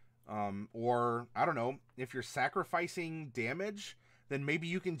 Or, I don't know, if you're sacrificing damage, then maybe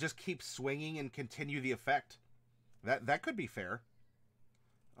you can just keep swinging and continue the effect. That could be fair.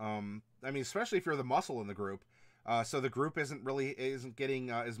 I mean, especially if you're the muscle in the group. So the group isn't getting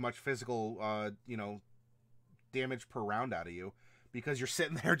as much physical, you know, damage per round out of you, because you're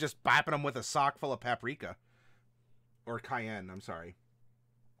sitting there just bopping them with a sock full of paprika. Or cayenne, I'm sorry.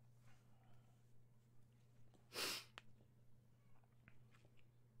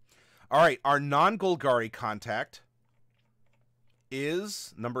 Alright, our non-Golgari contact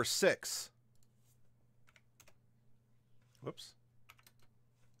is number 6. Whoops.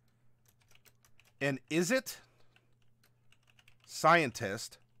 And is it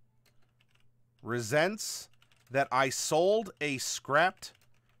scientist resents that I sold a scrapped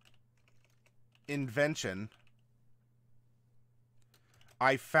invention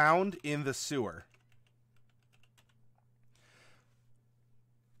I found in the sewer.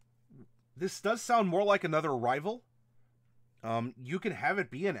 This does sound more like another rival. You can have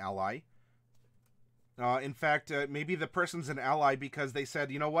it be an ally. In fact, maybe the person's an ally because they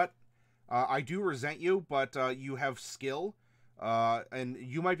said, you know what? I do resent you, but you have skill. And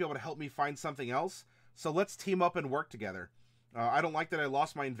you might be able to help me find something else. So let's team up and work together. I don't like that I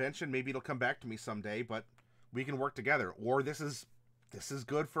lost my invention. Maybe it'll come back to me someday, but we can work together. Or this is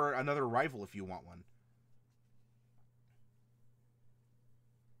good for another rival if you want one.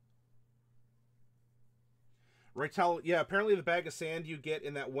 Right, yeah, apparently the bag of sand you get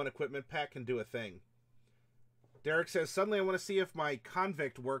in that one equipment pack can do a thing. Derek says, suddenly I want to see if my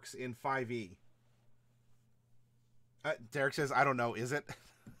convict works in 5e. Derek says, I don't know, is it?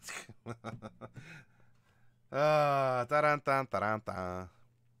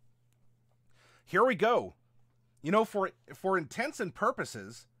 Here we go. You know, for intents and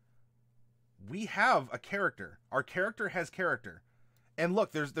purposes, we have a character. Our character has character. And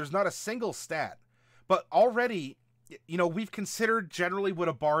look, there's not a single stat. But already, you know, we've considered generally what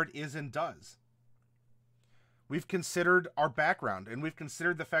a bard is and does. We've considered our background, and we've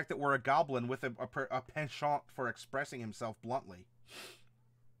considered the fact that we're a goblin with a penchant for expressing himself bluntly.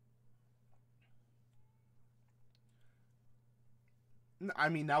 I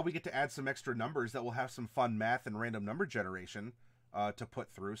mean, now we get to add some extra numbers that will have some fun math and random number generation to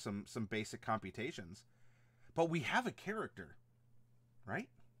put through some basic computations. But we have a character, right?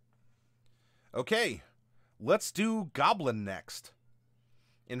 Okay, let's do Goblin next.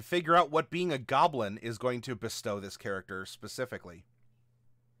 And figure out what being a goblin is going to bestow this character specifically.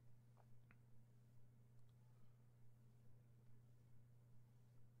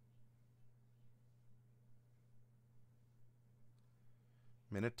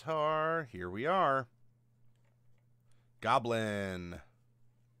 Minotaur, here we are. Goblin.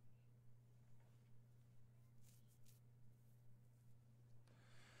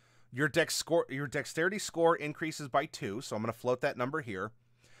 Your dexterity score increases by 2, so I'm going to float that number here.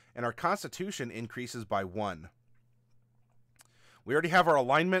 And our constitution increases by 1. We already have our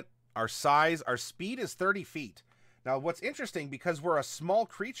alignment, our size, our speed is 30 feet. Now, what's interesting, because we're a small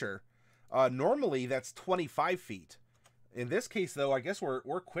creature, normally that's 25 feet. In this case, though, I guess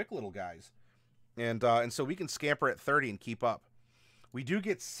we're quick little guys. And so we can scamper at 30 and keep up. We do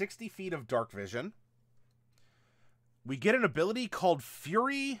get 60 feet of dark vision. We get an ability called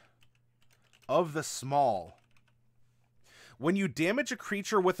Fury of the Small. When you damage a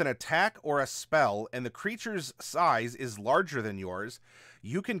creature with an attack or a spell and the creature's size is larger than yours,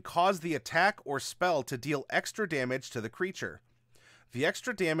 you can cause the attack or spell to deal extra damage to the creature. The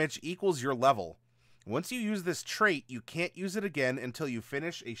extra damage equals your level. Once you use this trait, you can't use it again until you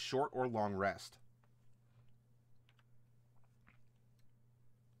finish a short or long rest.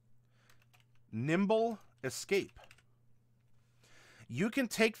 Nimble Escape. You can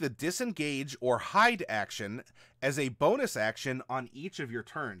take the disengage or hide action as a bonus action on each of your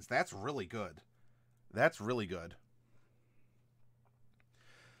turns. That's really good. That's really good.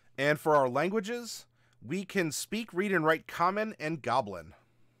 And for our languages, we can speak, read, and write Common and Goblin.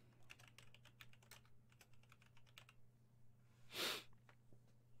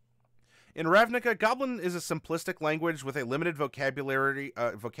 In Ravnica, Goblin is a simplistic language with a limited vocabulary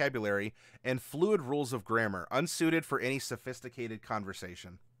and fluid rules of grammar, unsuited for any sophisticated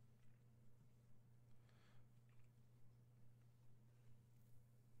conversation.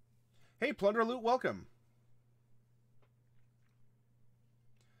 Hey, Plunder Loot, welcome.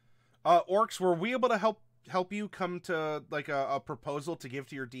 Orcs, were we able to help you come to like a proposal to give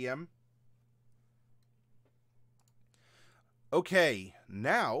to your DM? Okay,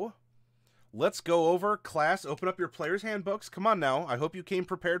 now let's go over class. Open up your player's handbooks. Come on now. I hope you came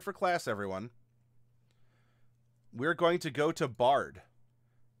prepared for class, everyone. We're going to go to Bard.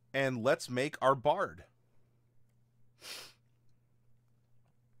 And let's make our Bard.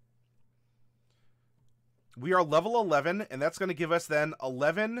 We are level 11, and that's going to give us then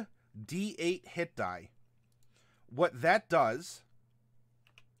 11 D8 hit die. What that does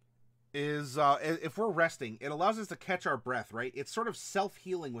is, if we're resting, it allows us to catch our breath, right? It's sort of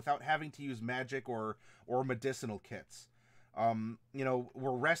self-healing without having to use magic or medicinal kits. You know,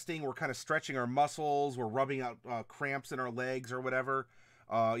 we're resting, we're kind of stretching our muscles, we're rubbing out cramps in our legs or whatever.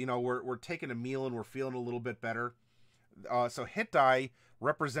 You know, we're taking a meal and we're feeling a little bit better. So hit die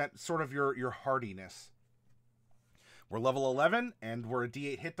represent sort of your hardiness. We're level 11, and we're a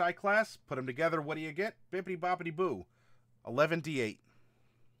D8 hit die class. Put them together, what do you get? Bippity-boppity-boo. 11 D8.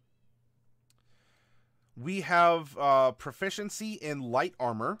 We have proficiency in light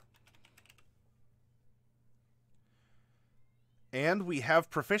armor. And we have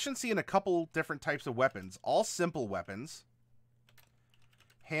proficiency in a couple different types of weapons. All simple weapons.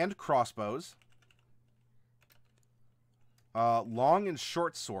 Hand crossbows. Long and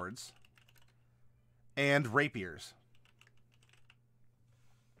short swords. And rapiers.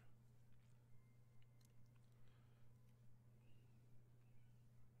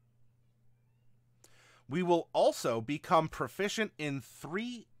 We will also become proficient in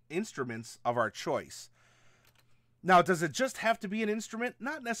 3 instruments of our choice. Now, does it just have to be an instrument?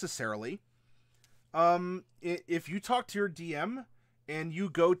 Not necessarily. If you talk to your DM and you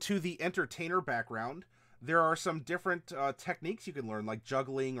go to the entertainer background, there are some different techniques you can learn, like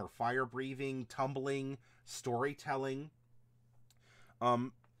juggling or fire breathing, tumbling, storytelling.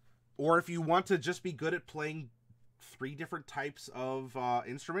 Or if you want to just be good at playing 3 different types of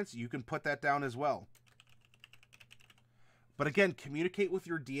instruments, you can put that down as well. But again, communicate with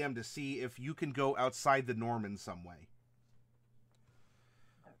your DM to see if you can go outside the norm in some way.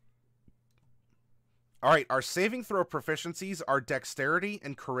 All right, our saving throw proficiencies are dexterity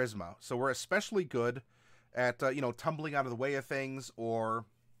and charisma. So we're especially good at, you know, tumbling out of the way of things, or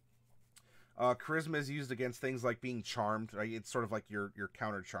charisma is used against things like being charmed. Right? It's sort of like your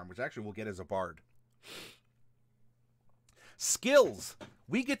counter charm, which actually we'll get as a bard. Skills.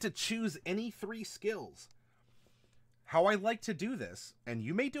 We get to choose any 3 skills. How I like to do this, and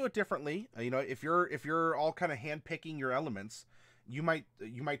you may do it differently. You know, if you're all kind of handpicking your elements, you might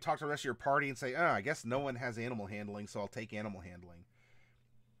talk to the rest of your party and say, I guess no one has animal handling, so I'll take animal handling.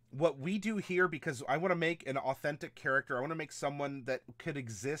 What we do here, because I want to make an authentic character, I want to make someone that could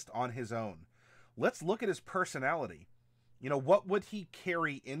exist on his own. Let's look at his personality. You know, what would he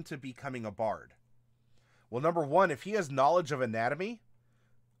carry into becoming a bard? Well, number 1, if he has knowledge of anatomy,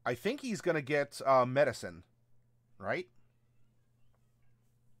 I think he's going to get medicine. Right?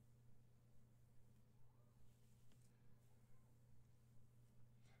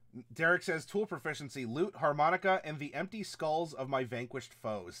 Derek says, tool proficiency, lute, harmonica, and the empty skulls of my vanquished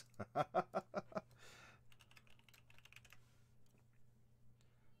foes.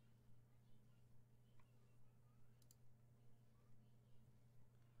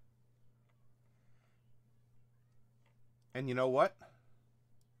 And you know what?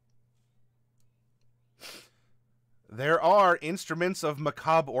 There are instruments of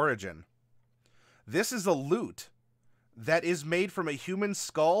macabre origin. This is a lute that is made from a human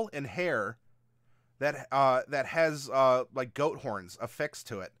skull and hair that has like goat horns affixed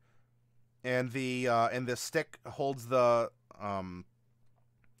to it, and the stick holds the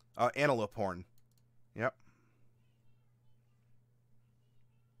antelope horn. Yep.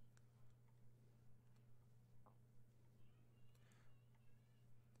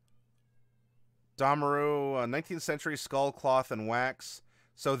 Damaru, 19th century skull cloth and wax.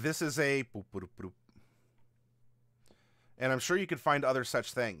 So this is a... And I'm sure you could find other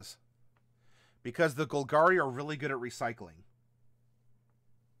such things. Because the Golgari are really good at recycling.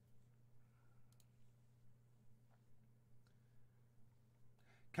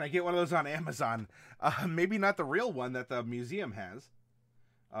 Can I get one of those on Amazon? Maybe not the real one that the museum has.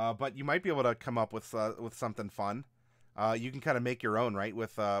 But you might be able to come up with something fun. You can kind of make your own, right?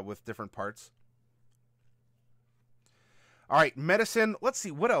 With different parts. All right, medicine. Let's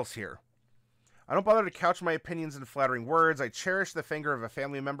see, what else here? I don't bother to couch my opinions in flattering words. I cherish the finger of a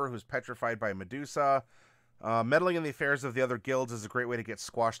family member who's petrified by Medusa. Meddling in the affairs of the other guilds is a great way to get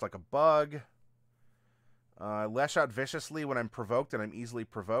squashed like a bug. Lash out viciously when I'm provoked, and I'm easily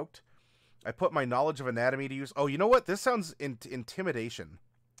provoked. I put my knowledge of anatomy to use. Oh, you know what? This sounds intimidation.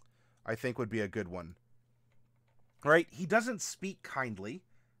 I think would be a good one. Right? He doesn't speak kindly.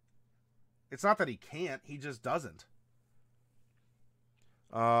 It's not that he can't. He just doesn't.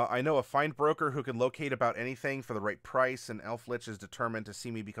 I know a fine broker who can locate about anything for the right price, and Elf Lich is determined to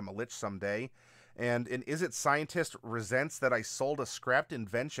see me become a lich someday. And an Is It Scientist resents that I sold a scrapped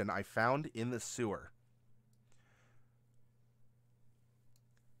invention I found in the sewer.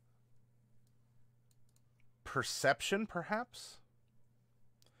 Perception, perhaps?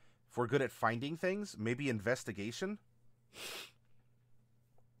 If we're good at finding things, maybe investigation?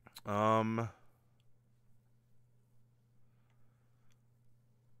 Let's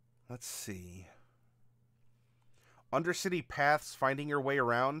see. Undercity paths, finding your way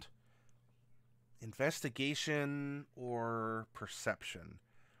around. Investigation or perception?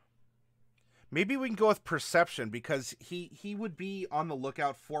 Maybe we can go with perception, because he would be on the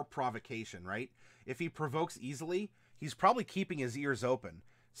lookout for provocation, right? If he provokes easily, he's probably keeping his ears open.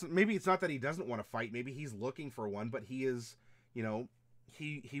 So maybe it's not that he doesn't want to fight. Maybe he's looking for one, but he is, you know,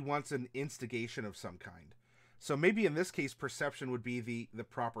 he wants an instigation of some kind. So maybe in this case, perception would be the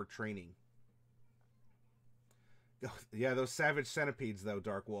proper training. Yeah, those savage centipedes, though,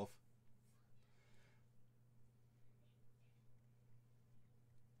 Dark Wolf.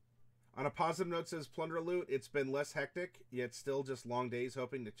 On a positive note, says Plunder Loot, it's been less hectic, yet still just long days,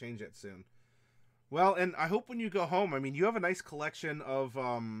 hoping to change it soon. Well, and I hope when you go home, I mean, you have a nice collection of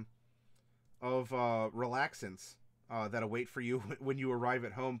relaxants that await for you when you arrive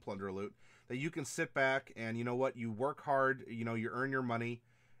at home, Plunder Loot, that you can sit back and, you know what, you work hard, you know, you earn your money,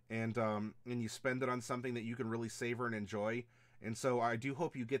 and you spend it on something that you can really savor and enjoy. And so I do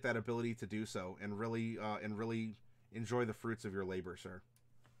hope you get that ability to do so and really enjoy the fruits of your labor, sir.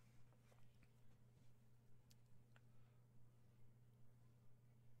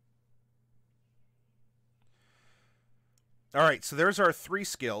 All right, so there's our 3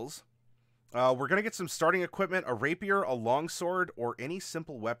 skills. We're going to get some starting equipment, a rapier, a longsword, or any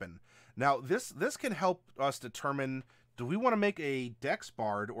simple weapon. Now, this can help us determine, do we want to make a dex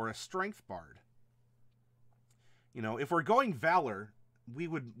bard or a strength bard? You know, if we're going valor, we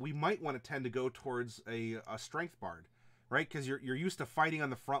might want to tend to go towards a strength bard, right? Because you're used to fighting on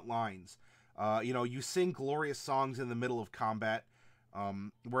the front lines. You know, you sing glorious songs in the middle of combat,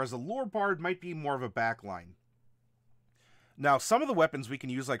 whereas a lore bard might be more of a backline. Now, some of the weapons we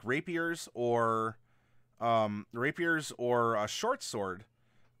can use, like rapiers or a short sword,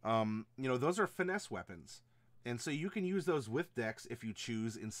 you know, those are finesse weapons. And so you can use those with dex if you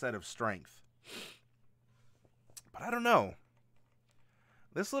choose instead of strength. But I don't know.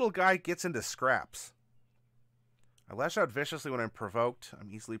 This little guy gets into scraps. I lash out viciously when I'm provoked.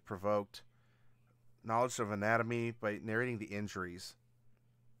 I'm easily provoked. Knowledge of anatomy by narrating the injuries.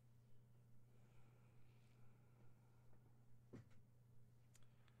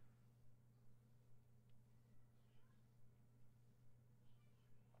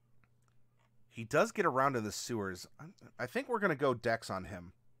 He does get around in the sewers. I think we're going to go dex on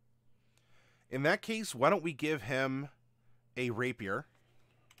him. In that case, why don't we give him a rapier?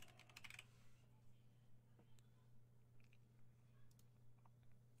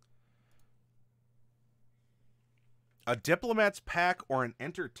 A diplomat's pack or an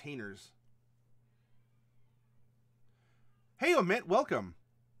entertainer's. Hey, Omit, welcome.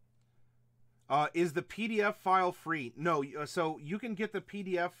 Is the PDF file free? No, so you can get the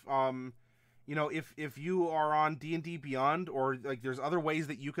PDF... you know, if you are on D&D Beyond, or like there's other ways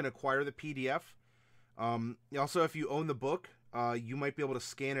that you can acquire the PDF. Also, if you own the book, you might be able to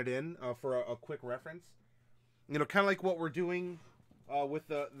scan it in for a quick reference. You know, kind of like what we're doing with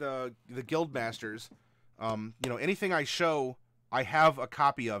the Guildmasters. You know, anything I show, I have a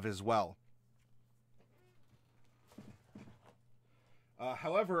copy of as well.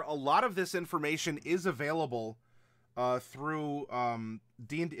 However, a lot of this information is available through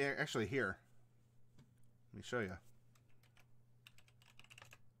D&D. Actually, here. Let me show you.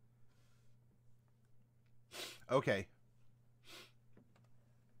 Okay.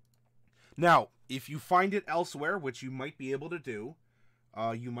 Now, if you find it elsewhere, which you might be able to do,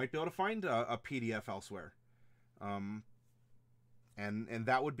 you might be able to find a PDF elsewhere. And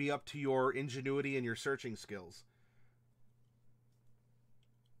that would be up to your ingenuity and your searching skills.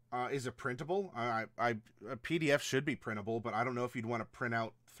 Is it printable? A PDF should be printable, but I don't know if you'd want to print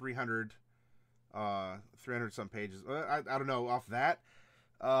out 300 some pages. I don't know, off that.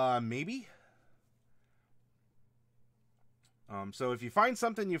 Maybe. So if you find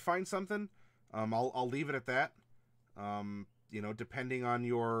something, you find something. I'll leave it at that. You know, depending on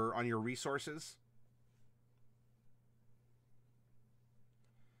your resources.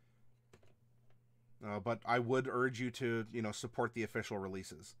 But I would urge you to, you know, support the official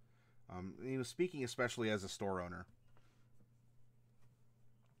releases. You know, speaking especially as a store owner.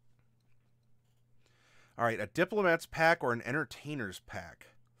 All right, a diplomat's pack or an entertainer's pack.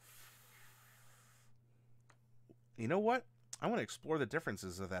 You know what? I want to explore the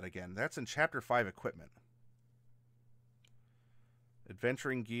differences of that again. That's in Chapter 5 equipment.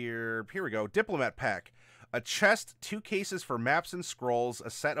 Adventuring gear. Here we go. Diplomat pack. A chest, 2 cases for maps and scrolls, a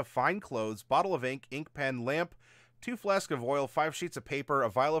set of fine clothes, bottle of ink, ink pen, lamp, 2 flasks of oil, 5 sheets of paper, a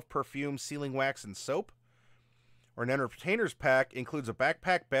vial of perfume, sealing wax, and soap. Or an entertainer's pack includes a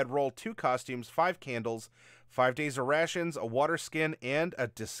backpack, bedroll, 2 costumes, 5 candles, 5 days of rations, a water skin, and a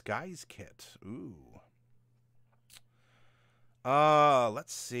disguise kit. Ooh.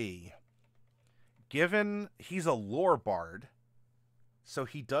 Let's see. Given he's a lore bard, so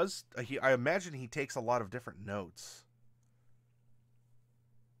he does, I imagine he takes a lot of different notes.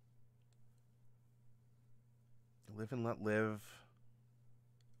 Live and let live.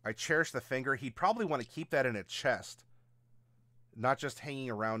 I cherish the finger. He'd probably want to keep that in a chest, not just hanging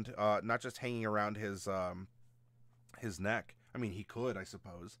around. His neck. I mean, he could, I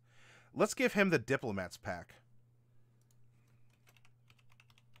suppose. Let's give him the diplomat's pack.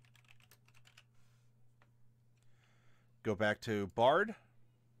 Go back to bard.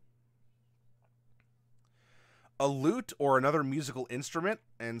 A lute or another musical instrument,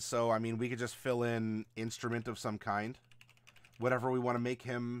 and so I mean we could just fill in instrument of some kind. Whatever we want to make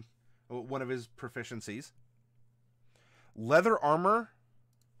him one of his proficiencies. Leather armor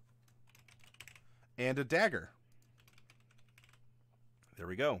and a dagger. There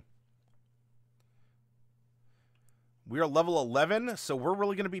we go. We are level 11, so we're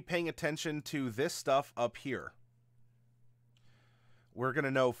really going to be paying attention to this stuff up here. We're going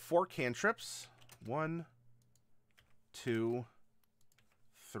to know 4 cantrips. 1, 2,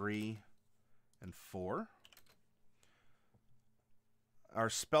 3, and 4. Our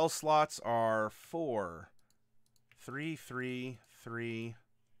spell slots are 4, 3, 3, 3,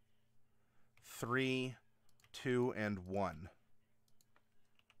 3, 2, and 1.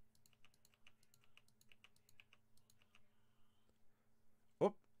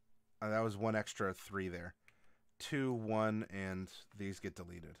 Oop, that was 1 extra 3 there. 2, 1, and these get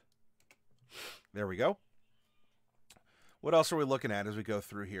deleted. There we go. What else are we looking at as we go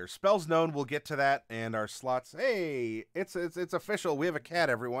through here? Spells known, we'll get to that, and our slots. Hey, it's official. We have a cat,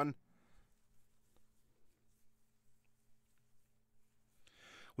 everyone.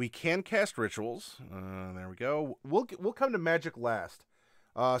 We can cast rituals. There we go. We'll come to magic last.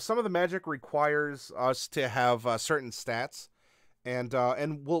 Some of the magic requires us to have certain stats, and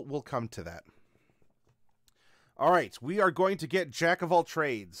we'll come to that. All right, we are going to get Jack of all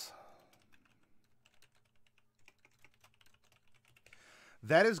trades.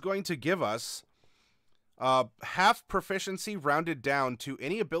 That is going to give us half proficiency rounded down to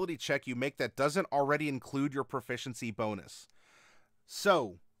any ability check you make that doesn't already include your proficiency bonus.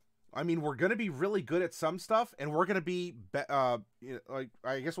 So, I mean, we're going to be really good at some stuff, and we're going to be, like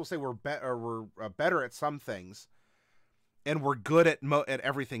I guess we'll say we're better at some things, and we're good at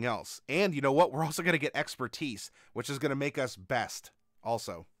everything else. And you know what? We're also going to get expertise, which is going to make us best.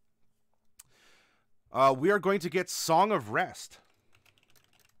 Also, we are going to get Song of Rest,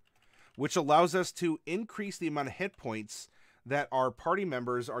 which allows us to increase the amount of hit points that our party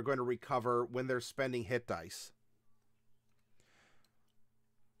members are going to recover when they're spending hit dice.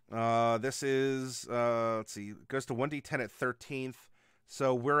 This is, let's see, it goes to 1d10 at 13th.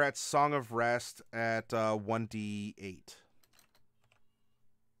 So we're at Song of Rest at 1d8.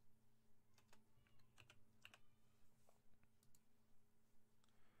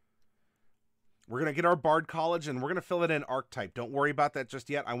 We're going to get our Bard College, and we're going to fill it in Archetype. Don't worry about that just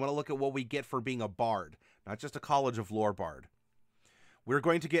yet. I want to look at what we get for being a Bard, not just a College of Lore Bard. We're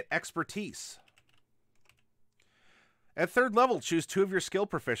going to get Expertise. At 3rd level, choose 2 of your skill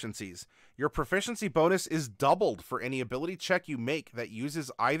proficiencies. Your proficiency bonus is doubled for any ability check you make that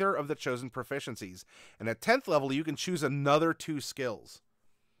uses either of the chosen proficiencies. And at 10th level, you can choose another 2 skills.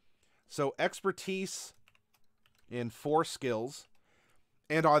 So Expertise in 4 skills.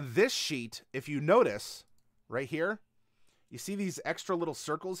 And on this sheet, if you notice, right here, you see these extra little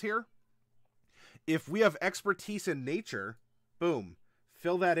circles here? If we have Expertise in Nature, boom,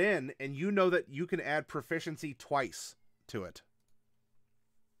 fill that in, and you know that you can add proficiency twice to it.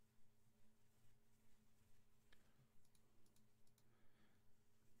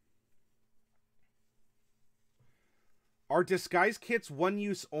 Are disguise kits one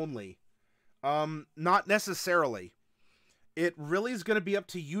use only? Not necessarily. It really is going to be up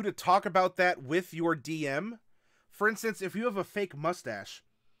to you to talk about that with your DM. For instance, if you have a fake mustache,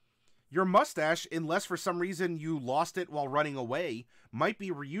 your mustache, unless for some reason you lost it while running away, might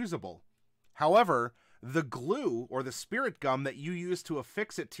be reusable. However, the glue or the spirit gum that you use to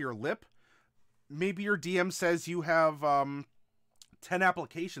affix it to your lip maybe your DM says you have 10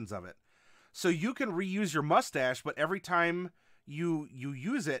 applications of it. So you can reuse your mustache, but every time you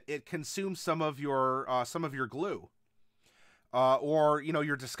use it, it consumes some of your glue. Or, you know,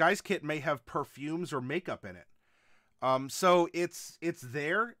 your disguise kit may have perfumes or makeup in it. So it's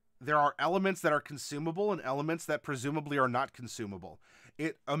there. There are elements that are consumable and elements that presumably are not consumable.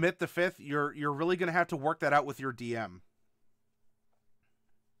 Omit the fifth. You're really going to have to work that out with your DM.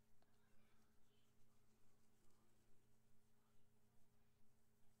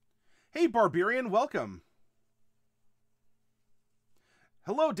 Hey, Barbarian, welcome.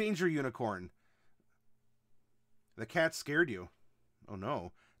 Hello, Danger Unicorn. The cat scared you. Oh,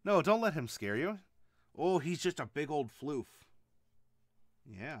 no. No, don't let him scare you. Oh, he's just a big old floof.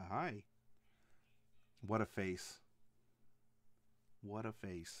 Yeah, hi. What a face. What a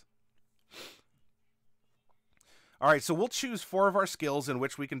face. All right, so we'll choose 4 of our skills in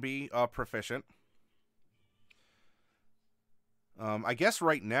which we can be proficient. I guess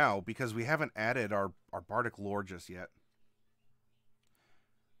right now, because we haven't added our Bardic Lore just yet.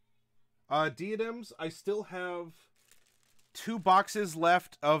 Diadems, I still have 2 boxes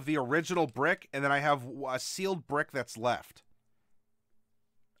left of the original brick, and then I have a sealed brick that's left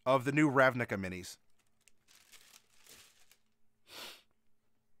of the new Ravnica minis.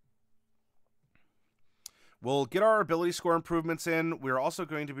 We'll get our ability score improvements in. We're also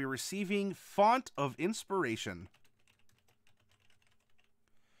going to be receiving Font of Inspiration.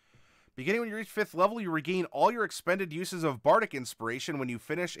 Beginning when you reach 5th level, you regain all your expended uses of Bardic Inspiration when you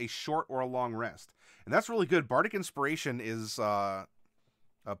finish a short or a long rest. And that's really good. Bardic Inspiration is really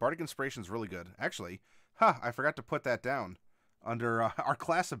good. Actually, I forgot to put that down under our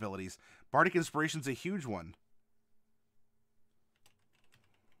class abilities. Bardic Inspiration's a huge one.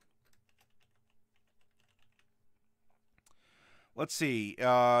 Let's see.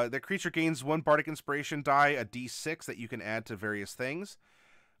 The creature gains 1 Bardic Inspiration die, a d6 that you can add to various things.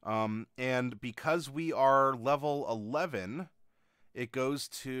 And because we are level 11, it goes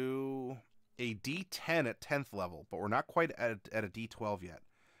to a D10 at 10th level, but we're not quite at a D12 yet.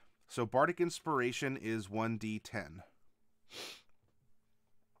 So Bardic Inspiration is 1d10.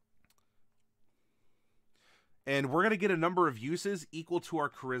 And we're going to get a number of uses equal to our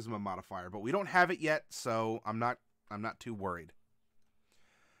Charisma modifier, but we don't have it yet, so I'm not too worried.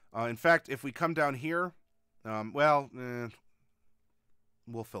 In fact, if we come down here, we'll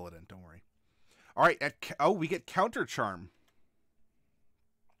fill it in, don't worry. All right, we get Counter Charm.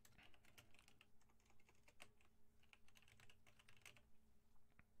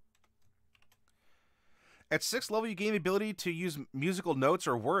 At 6th level, you gain the ability to use musical notes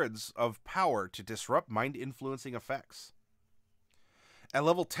or words of power to disrupt mind-influencing effects. At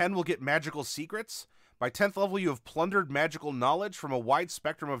level 10, we'll get Magical Secrets. By 10th level, you have plundered magical knowledge from a wide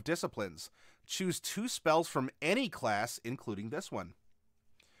spectrum of disciplines. Choose 2 spells from any class, including this one.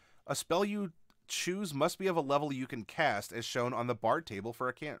 A spell you choose must be of a level you can cast, as shown on the Bard table for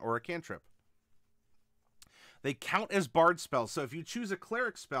a cantrip. They count as Bard spells, so if you choose a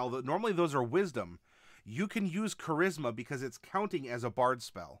Cleric spell, normally those are Wisdom, you can use Charisma because it's counting as a Bard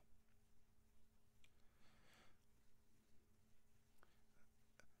spell.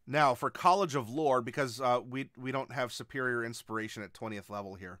 Now, for College of Lore, because we don't have Superior Inspiration at 20th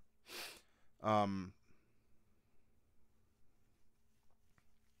level here.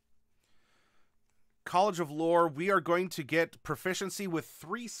 College of Lore, we are going to get proficiency with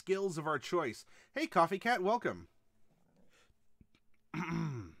 3 skills of our choice. Hey, Coffee Cat, welcome.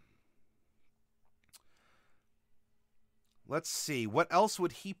 Let's see. What else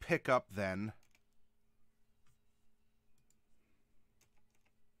would he pick up then?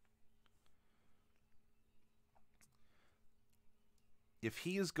 If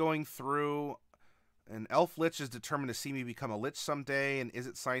he is going through... An elf lich is determined to see me become a lich someday. An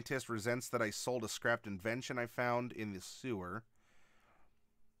Is-It scientist resents that I sold a scrapped invention I found in the sewer.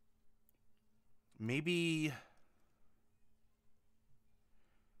 Maybe...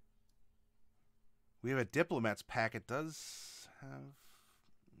 We have a diplomat's pack. It does have...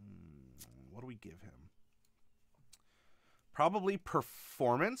 What do we give him? Probably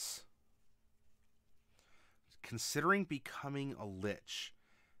performance. Considering becoming a lich.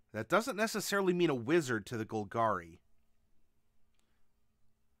 That doesn't necessarily mean a wizard to the Golgari.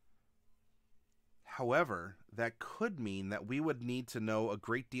 However, that could mean that we would need to know a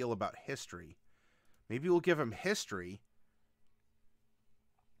great deal about history. Maybe we'll give him history.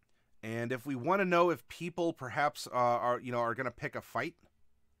 And if we want to know if people perhaps are going to pick a fight,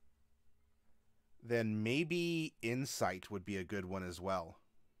 then maybe insight would be a good one as well.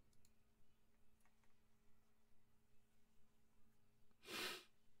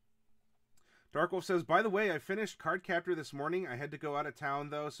 Dark Wolf says, by the way, I finished Card Captor this morning. I had to go out of town,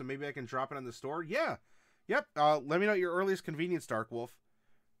 though, so maybe I can drop it on the store. Yeah. Yep. Let me know at your earliest convenience, Dark Wolf.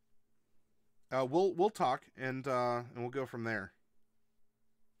 We'll talk, and we'll go from there.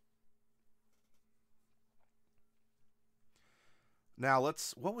 Now,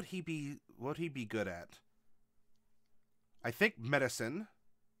 what would he be good at? I think medicine.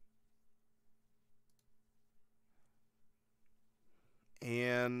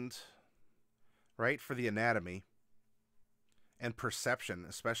 And right, for the anatomy and perception,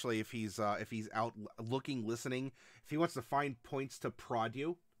 especially if he's out looking, listening. If he wants to find points to prod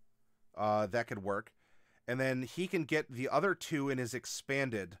you, that could work. And then he can get the other two in his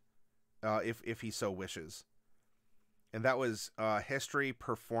expanded, if he so wishes. And that was history,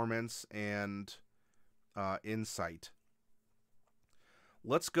 performance, and insight.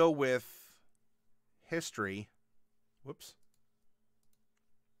 Let's go with history. Whoops.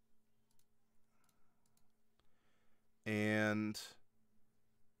 And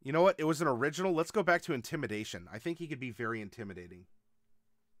you know what? It was an original. Let's go back to intimidation. I think he could be very intimidating.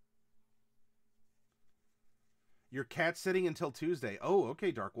 Your cat's sitting until Tuesday. Oh, okay,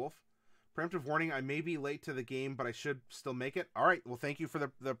 Dark Wolf. Preemptive warning, I may be late to the game, but I should still make it. All right, well, thank you for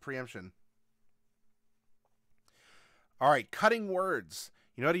the preemption. All right, cutting words.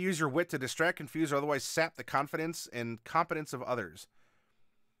 You know how to use your wit to distract, confuse, or otherwise sap the confidence and competence of others.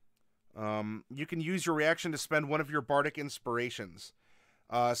 You can use your reaction to spend one of your bardic inspirations.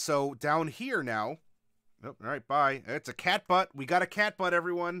 So down here now. Oh, all right, bye. It's a cat butt. We got a cat butt,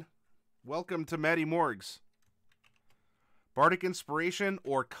 everyone. Welcome to Maddie Morgs. Bardic inspiration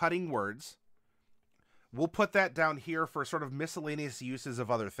or cutting words. We'll put that down here for sort of miscellaneous uses of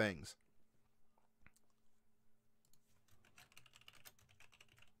other things.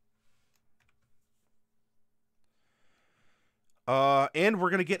 And we're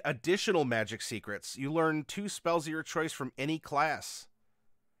going to get additional magic secrets. You learn 2 spells of your choice from any class.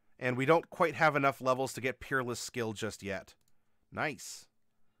 And we don't quite have enough levels to get Peerless skill just yet. Nice.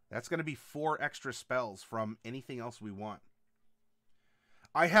 That's going to be 4 extra spells from anything else we want.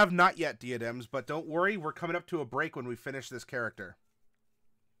 I have not yet, Diadems, but don't worry, we're coming up to a break when we finish this character.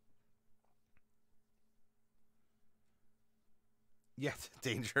 Yes,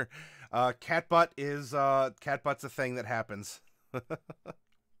 danger. Catbutt is catbutt's a thing that happens.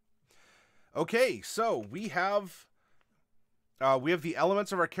 Okay, so we have the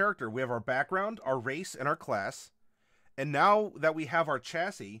elements of our character. We have our background, our race, and our class. And now that we have our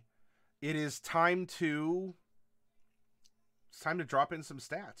chassis, it is time to drop in some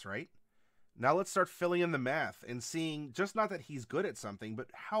stats, right? Now let's start filling in the math and seeing just not that he's good at something, but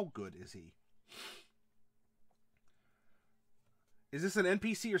how good is he? Is this an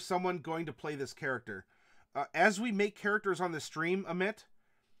NPC or someone going to play this character? As we make characters on the stream, Amit,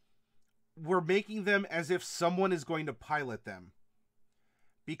 we're making them as if someone is going to pilot them.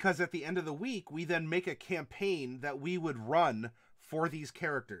 Because at the end of the week, we then make a campaign that we would run for these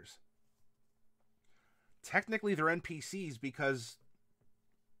characters. Technically, they're NPCs because,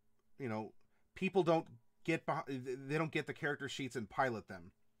 you know, people don't get the character sheets and pilot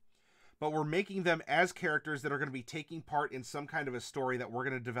them. But we're making them as characters that are going to be taking part in some kind of a story that we're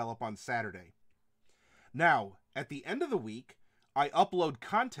going to develop on Saturday. Now, at the end of the week, I upload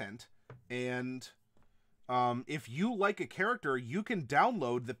content, and if you like a character, you can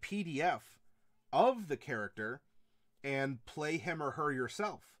download the PDF of the character and play him or her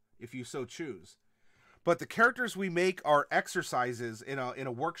yourself, if you so choose. But the characters we make are exercises in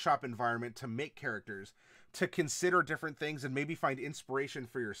a workshop environment to make characters, to consider different things and maybe find inspiration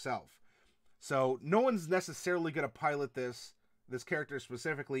for yourself. So no one's necessarily going to pilot this character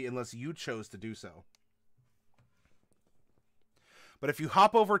specifically unless you chose to do so. But if you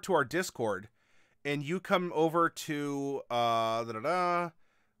hop over to our Discord and you come over to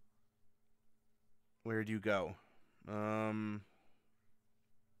where do you go?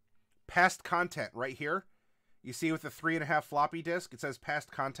 Past content right here. You see with the 3.5 floppy disk, it says past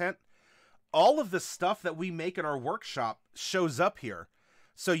content. All of the stuff that we make in our workshop shows up here.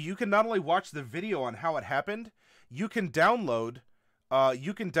 So you can not only watch the video on how it happened, you can download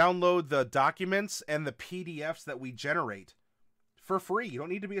the documents and the PDFs that we generate for free. You don't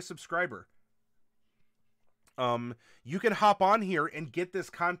need to be a subscriber. You can hop on here and get this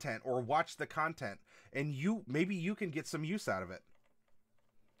content or watch the content, and maybe you can get some use out of it.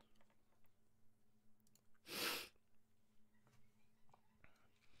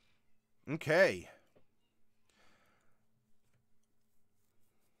 Okay.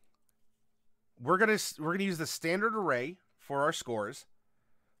 We're gonna use the standard array for our scores.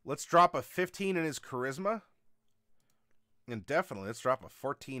 Let's drop a 15 in his charisma. And definitely, let's drop a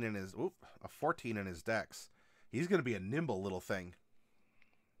 14 in his a 14 in his dex. He's going to be a nimble little thing.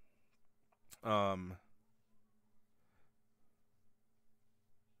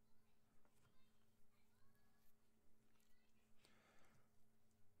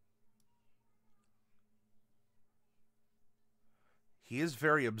 He is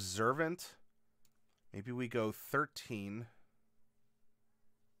very observant. Maybe we go 13.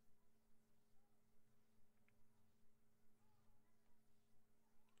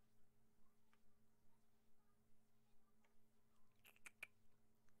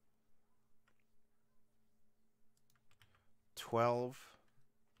 $12,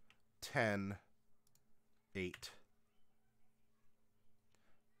 $10, $8.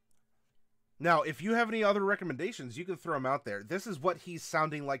 Now, if you have any other recommendations, you can throw them out there. This is what he's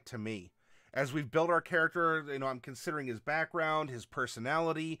sounding like to me. As we've built our character, you know, I'm considering his background, his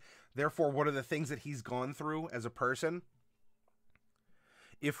personality, therefore, what are the things that he's gone through as a person.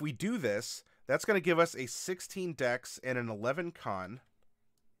 If we do this, that's going to give us a 16 dex and an 11 con.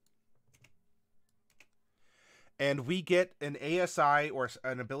 And we get an ASI, or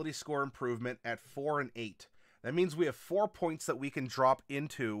an ability score improvement, at 4 and 8. That means we have 4 points that we can drop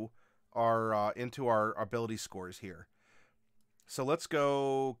into our ability scores here. So let's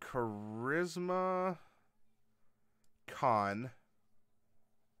go Charisma, Con,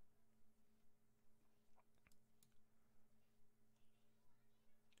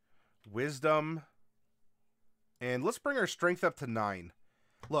 Wisdom, and let's bring our Strength up to 9.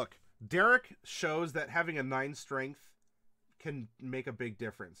 Look, Derek shows that having a 9 Strength can make a big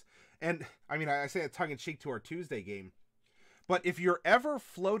difference. And, I mean, I say that tongue-in-cheek to our Tuesday game. But if you're ever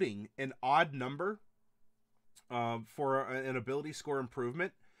floating an odd number for an ability score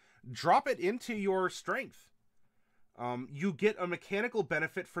improvement, drop it into your Strength. You get a mechanical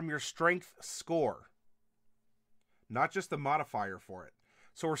benefit from your Strength score, not just the modifier for it.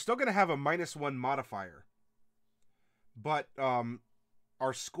 So we're still going to have a -1 modifier. But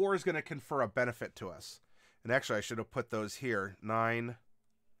our score is going to confer a benefit to us. And actually, I should have put those here. 9,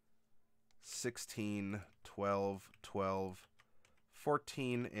 16, 12, 12,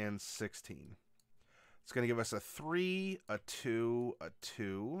 14, and 16. It's going to give us a 3, a 2, a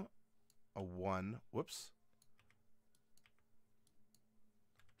 2, a 1. Whoops.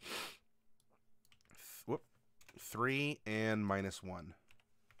 Whoop. 3 and -1.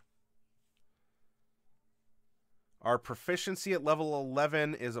 Our proficiency at level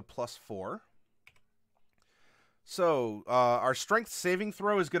 11 is a +4. So, our strength saving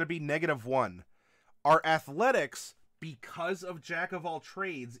throw is going to be -1. Our athletics, because of Jack of all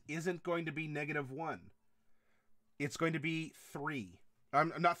trades, isn't going to be -1. It's going to be 3.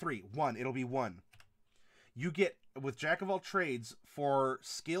 Not 3, 1. It'll be 1. You get, with Jack of all trades, for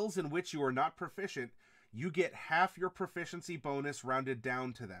skills in which you are not proficient, you get half your proficiency bonus rounded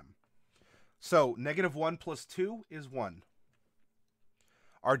down to them. So, -1 + 2 is 1.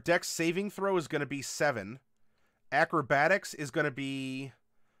 Our dex saving throw is going to be 7. Acrobatics is going to be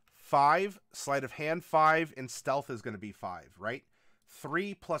 5. Sleight of hand 5. And stealth is going to be 5, right?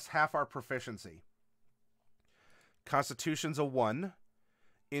 3 plus half our proficiency. Constitution's a 1.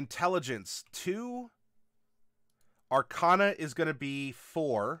 Intelligence 2. Arcana is going to be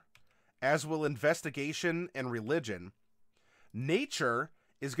 4. As will investigation and religion. Nature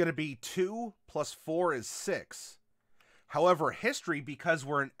is going to be 2 plus 4 is 6. However, history, because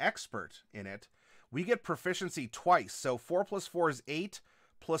we're an expert in it, we get proficiency twice. So 4 plus 4 is 8,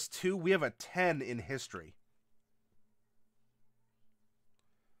 plus 2, we have a 10 in history.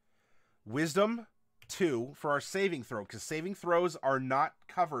 Wisdom 2 for our saving throw, because saving throws are not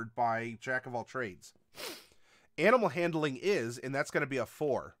covered by Jack of all trades. Animal handling is, and that's going to be a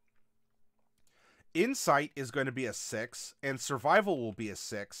 4. Insight is going to be a 6, and survival will be a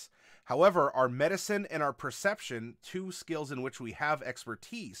 6. However, our medicine and our perception, 2 skills in which we have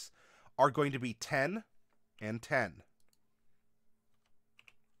expertise, are going to be 10 and 10.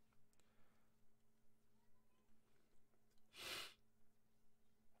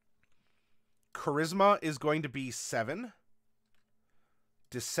 Charisma is going to be 7.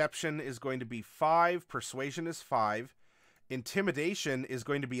 Deception is going to be 5. Persuasion is 5. Intimidation is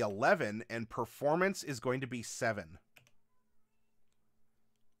going to be 11, and performance is going to be 7.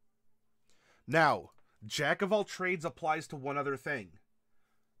 Now, Jack of all trades applies to one other thing.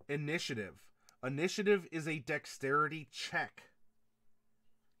 Initiative. Initiative is a dexterity check.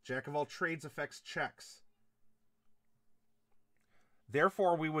 Jack of all trades affects checks.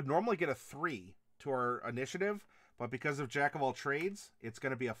 Therefore, we would normally get a 3 to our initiative, but because of Jack of all trades, it's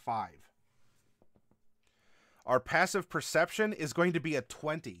going to be a 5. Our passive perception is going to be a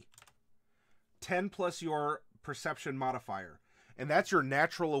 20. 10 plus your perception modifier. And that's your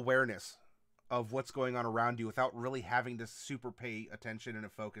natural awareness of what's going on around you without really having to super pay attention in a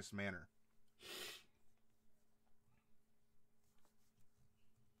focused manner.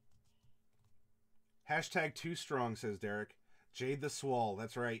 Hashtag too strong, says Derek. Jade the Swall,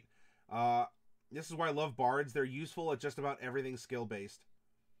 that's right. This is why I love bards. They're useful at just about everything skill-based.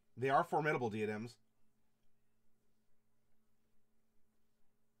 They are formidable diadems.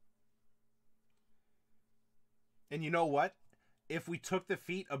 And you know what? If we took the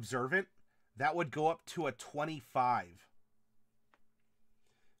feat Observant, that would go up to a 25.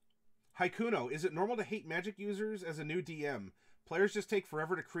 Haikuno, is it normal to hate magic users as a new DM? Players just take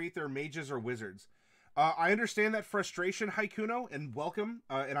forever to create their mages or wizards. I understand that frustration, Haikuno, and welcome.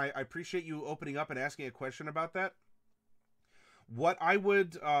 And I appreciate you opening up and asking a question about that. What I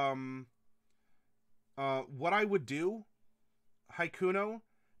would do, Haikuno,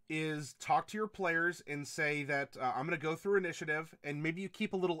 is talk to your players and say that I'm going to go through initiative, and maybe you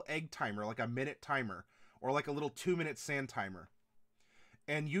keep a little egg timer, like a minute timer, or like a little 2-minute sand timer.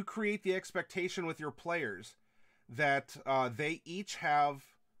 And you create the expectation with your players that they each have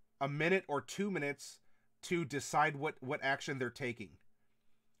a minute or 2 minutes to decide what action they're taking.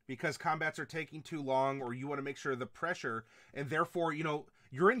 Because combats are taking too long, or you want to make sure the pressure, and therefore, you know,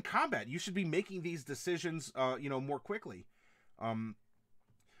 you're in combat. You should be making these decisions, you know, more quickly.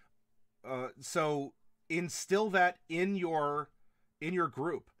 So instill that in your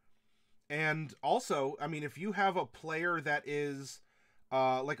group. And also, I mean, if you have a player that is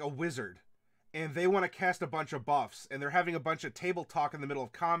like a wizard, and they want to cast a bunch of buffs, and they're having a bunch of table talk in the middle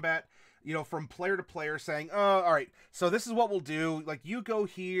of combat, you know, from player to player saying, oh, all right, so this is what we'll do. Like, you go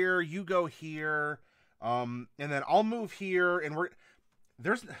here, and then I'll move here, and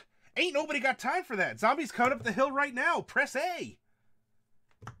ain't nobody got time for that. Zombies coming up the hill right now. Press A.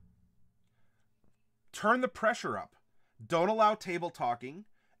 Turn the pressure up. Don't allow table talking,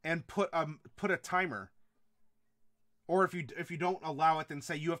 and put a timer. Or if you don't allow it, then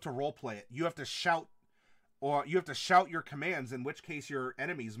say you have to role play it. You have to shout, or you have to shout your commands, in which case your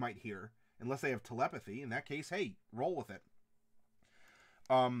enemies might hear, unless they have telepathy. In that case, hey, roll with it.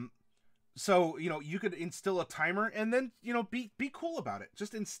 So, you know, you could instill a timer, and then, you know, be cool about it.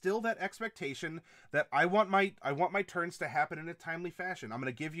 Just instill that expectation that I want my turns to happen in a timely fashion. I'm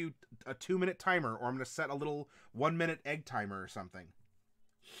going to give you a 2-minute timer, or I'm going to set a little 1-minute egg timer or something.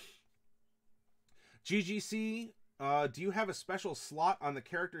 GGC, do you have a special slot on the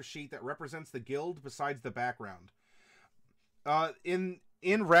character sheet that represents the guild besides the background? In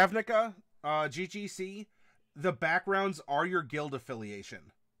Ravnica, GGC, the backgrounds are your guild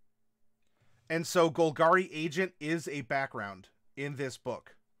affiliation. And so Golgari Agent is a background in this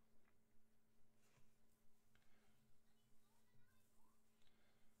book.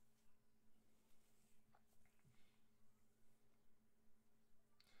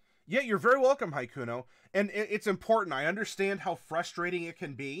 Yeah, you're very welcome, Haikuno. And it's important. I understand how frustrating it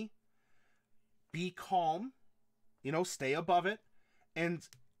can be. Be calm. You know, stay above it. And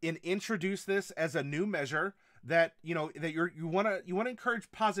introduce this as a new measure that, you know, that you want to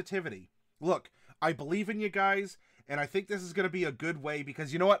encourage positivity. Look, I believe in you guys, and I think this is going to be a good way,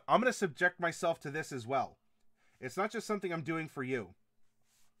 because you know what? I'm going to subject myself to this as well. It's not just something I'm doing for you.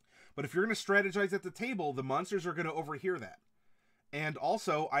 But if you're going to strategize at the table, the monsters are going to overhear that. And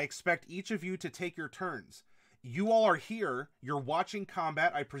also, I expect each of you to take your turns. You all are here, you're watching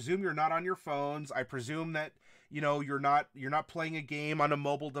combat. I presume you're not on your phones. I presume that, you know, you're not playing a game on a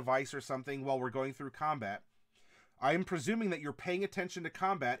mobile device or something while we're going through combat. I am presuming that you're paying attention to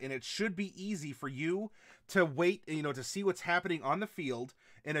combat, and it should be easy for you to wait, you know, to see what's happening on the field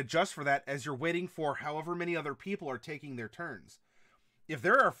and adjust for that as you're waiting for however many other people are taking their turns. If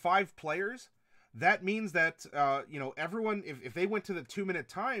there are 5 players, that means that, you know, everyone, if they went to the 2-minute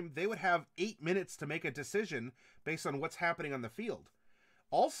time, they would have 8 minutes to make a decision based on what's happening on the field.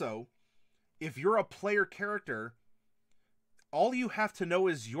 Also, if you're a player character, all you have to know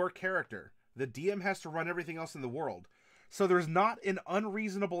is your character. The DM has to run everything else in the world. So there's not an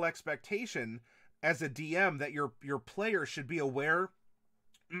unreasonable expectation as a DM that your player should be aware,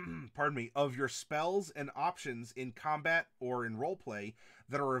 pardon me, of your spells and options in combat or in roleplay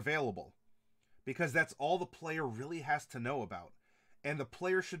that are available. Because that's all the player really has to know about. And the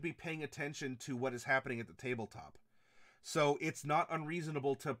player should be paying attention to what is happening at the tabletop. So it's not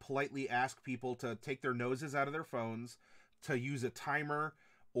unreasonable to politely ask people to take their noses out of their phones, to use a timer,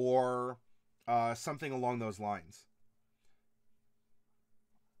 or something along those lines.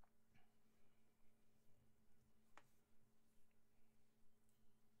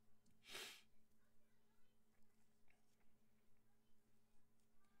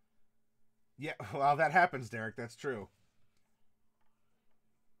 Yeah, well, that happens, Derek. That's true.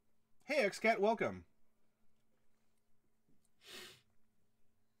 Hey, XCat, welcome.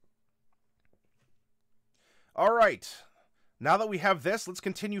 All right. Now that we have this, let's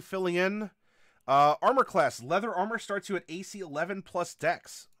continue filling in. Armor class. Leather armor starts you at AC 11 plus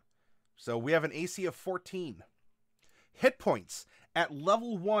Dex. So we have an AC of 14. Hit points. At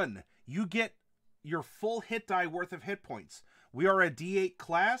level 1, you get your full hit die worth of hit points. We are a D8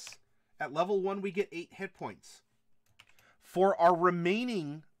 class. At level 1, we get 8 hit points. For our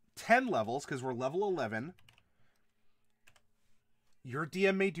remaining 10 levels, because we're level 11, your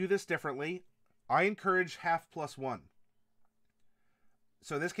DM may do this differently. I encourage half plus 1.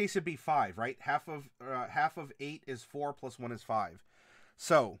 So in this case, it'd be 5, right? Half of 8 is 4 plus 1 is 5.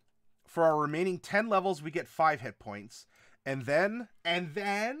 So for our remaining 10 levels, we get 5 hit points. And then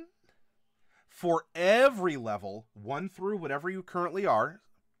for every level, 1 through whatever you currently are,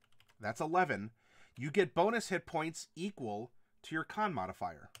 that's 11, you get bonus hit points equal to your con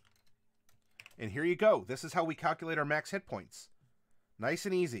modifier. And here you go. This is how we calculate our max hit points. Nice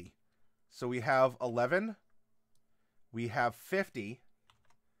and easy. So we have 11, we have 50,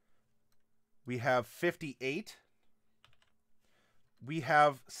 we have 58, we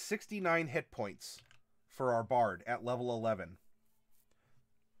have 69 hit points for our bard at level 11.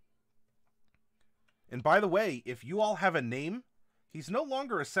 And by the way, if you all have a name, he's no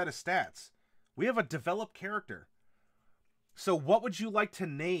longer a set of stats. We have a developed character. So what would you like to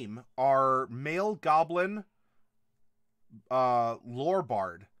name our male goblin lore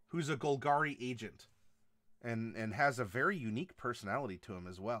bard, who's a Golgari agent and has a very unique personality to him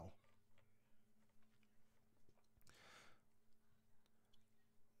as well?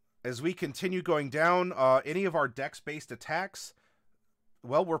 As we continue going down, any of our dex-based attacks,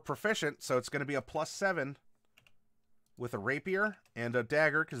 well, we're proficient, so it's going to be a +7 with a rapier and a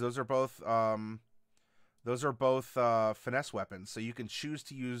dagger, because those are both finesse weapons. So you can choose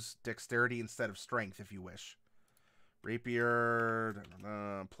to use dexterity instead of strength if you wish. Rapier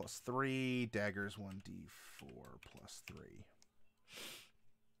 +3, daggers 1d4 +3.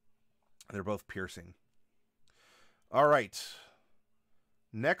 They're both piercing. All right.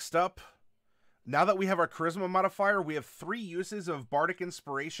 Next up, now that we have our charisma modifier, we have 3 uses of bardic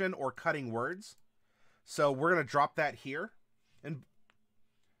inspiration or cutting words. So we're going to drop that here. And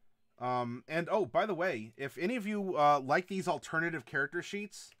oh, by the way, if any of you like these alternative character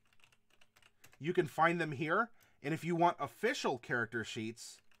sheets, you can find them here. And if you want official character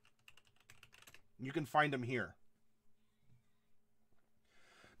sheets, you can find them here.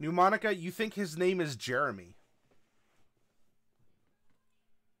 Pneumonica, you think his name is Jeremy?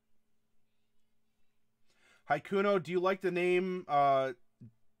 Haikuno, do you like the name Dow?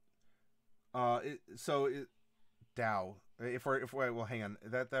 If we well, hang on,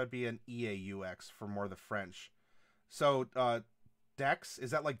 that would be an EAUX for more the French. So Dex,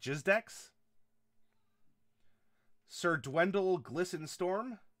 is that like Jisdeax? Sir Dwendal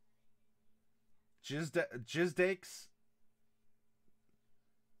Glissenstorm? Jisdeax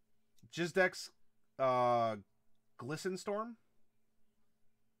Glissenstorm?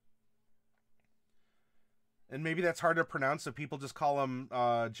 And maybe that's hard to pronounce, so people just call him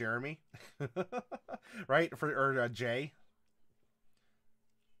Jeremy, right? Or Jay.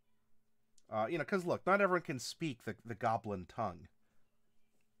 You know, because look, not everyone can speak the goblin tongue.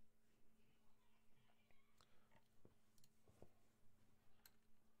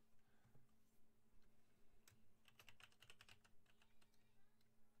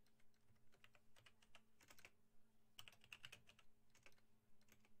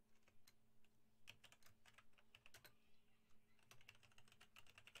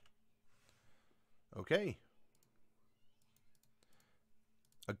 Okay.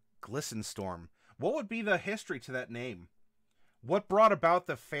 A Glissenstorm. What would be the history to that name? What brought about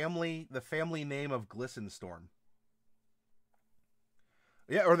the family name of Glissenstorm?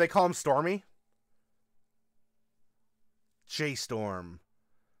 Yeah, or they call him Stormy? J-Storm.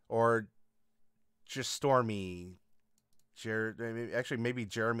 Or just Stormy. Actually, maybe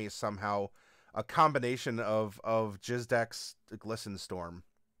Jeremy is somehow a combination of Jisdeax Glissenstorm.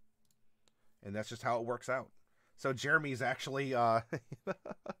 And that's just how it works out. So Jeremy's actually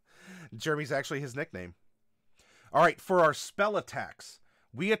Jeremy's actually his nickname. All right, for our spell attacks,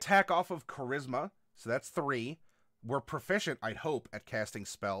 we attack off of charisma, so that's 3. We're proficient, I'd hope, at casting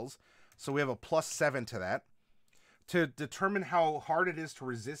spells, so we have a +7 to that. To determine how hard it is to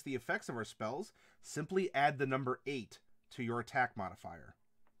resist the effects of our spells, simply add the number 8 to your attack modifier.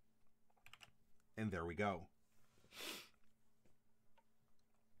 And there we go.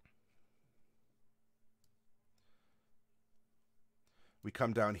 We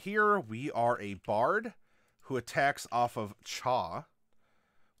come down here. We are a bard who attacks off of Chaw.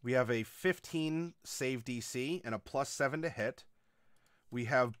 We have a 15 save DC and a +7 to hit. We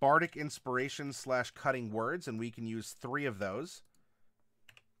have Bardic Inspiration / Cutting Words, and we can use 3 of those.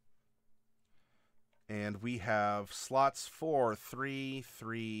 And we have slots for 3,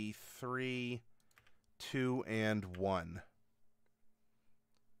 3, 3, 2, and 1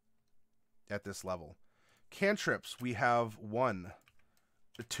 at this level. Cantrips, we have 1,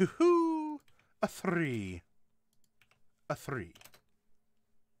 a 2, a 3, a 3.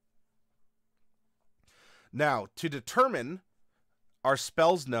 Now, to determine our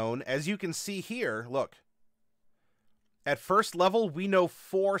spells known, as you can see here, look. At first level, we know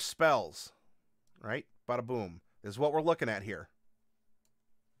 4 spells. Right? Bada boom. This is what we're looking at here.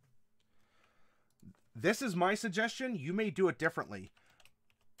 This is my suggestion. You may do it differently.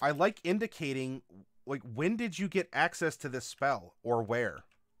 I like indicating, like, when did you get access to this spell or where?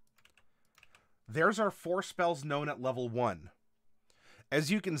 There's our 4 spells known at level 1.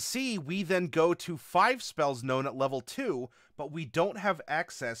 As you can see, we then go to 5 spells known at level 2, but we don't have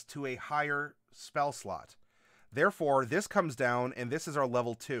access to a higher spell slot. Therefore, this comes down, and this is our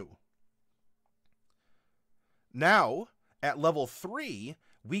level 2. Now, at level 3,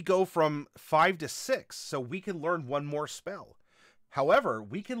 we go from 5 to 6, so we can learn 1 more spell. However,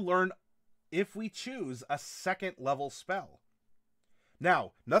 we can learn, if we choose, a 2nd level spell.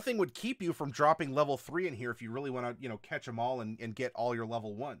 Now, nothing would keep you from dropping level 3 in here if you really want to, catch them all and get all your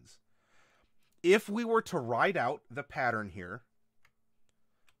level 1s. If we were to ride out the pattern here,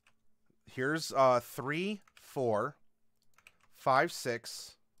 here's 3, 4, 5,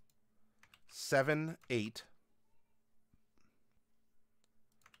 6, 7, 8,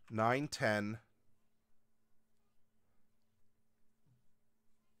 9, 10,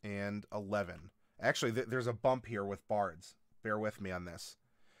 and 11. Actually, there's a bump here with bards. Bear with me on this.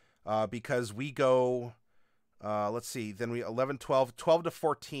 Because we go, let's see, then we 11, 12 to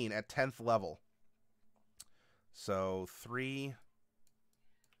 14 at 10th level. So 3,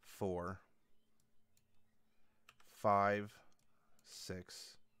 4, 5,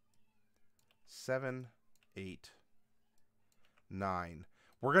 6, 7, 8, 9.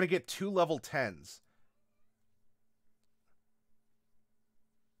 We're going to get 2 level 10s.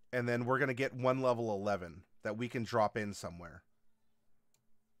 And then we're going to get 1 level 11 that we can drop in somewhere.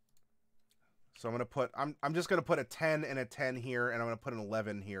 So I'm going to put, I'm just going to put a 10 and a 10 here, and I'm going to put an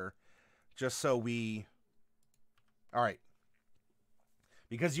 11 here. Just so we, all right.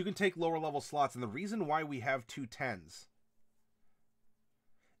 Because you can take lower level slots, and the reason why we have 2 10s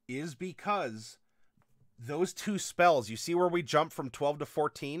is because those 2 spells, you see where we jump from 12 to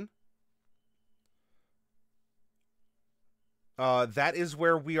 14? That is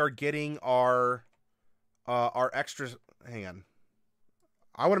where we are getting our extra. Hang on,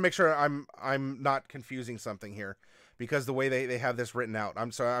 I want to make sure I'm not confusing something here, because the way they have this written out.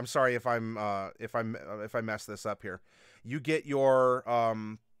 I'm sorry if I mess this up here. You get your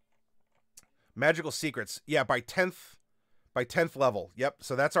magical secrets, yeah, by 10th level. Yep.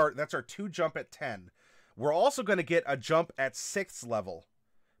 So that's our 2 jump at 10. We're also going to get a jump at 6th level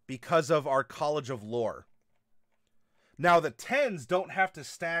because of our College of Lore. Now, the 10s don't have to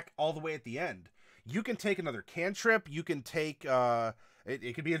stack all the way at the end. You can take another cantrip. You can take,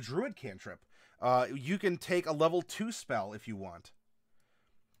 it could be a druid cantrip. You can take a level 2 spell if you want.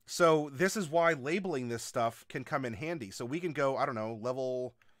 So this is why labeling this stuff can come in handy. So we can go, I don't know,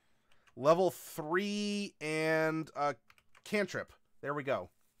 level 3 and a cantrip. There we go.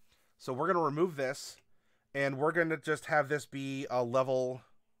 So we're going to remove this, and we're going to just have this be a level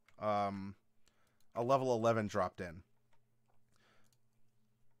 11 dropped in.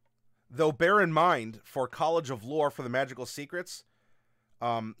 Though bear in mind, for College of Lore, for the magical secrets,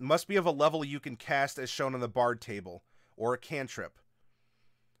 must be of a level you can cast as shown on the bard table, or a cantrip.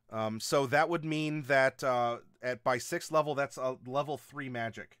 So that would mean that by 6th level, that's a level 3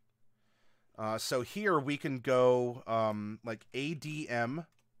 magic. So here we can go like ADM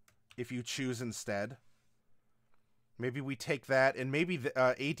if you choose instead. Maybe we take that, and maybe the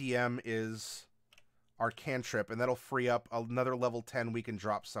ADM is our cantrip, and that'll free up another level 10 we can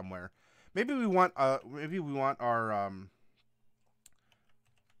drop somewhere. Maybe we want our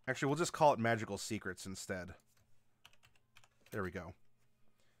actually, we'll just call it magical secrets instead. There we go.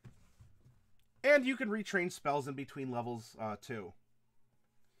 And you can retrain spells in between levels too.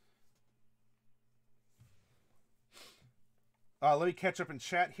 Let me catch up in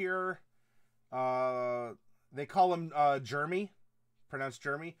chat here. They call him Jeremy, pronounced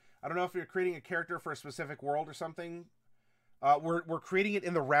Jeremy. I don't know if you're creating a character for a specific world or something. We're creating it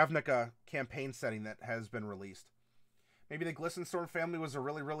in the Ravnica campaign setting that has been released. Maybe the Glissenstorm family was a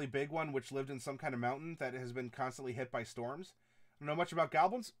really, really big one, which lived in some kind of mountain that has been constantly hit by storms. I don't know much about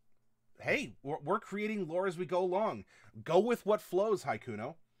goblins. Hey, we're creating lore as we go along. Go with what flows,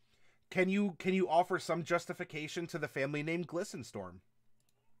 Haikuno. Can you offer some justification to the family name Glissenstorm?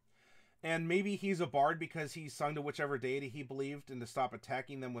 And maybe he's a bard because he sung to whichever deity he believed and to stop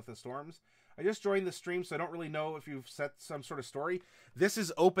attacking them with the storms. I just joined the stream, so I don't really know if you've set some sort of story. This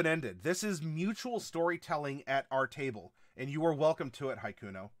is open-ended. This is mutual storytelling at our table, and you are welcome to it,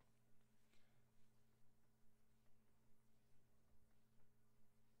 Haikuno.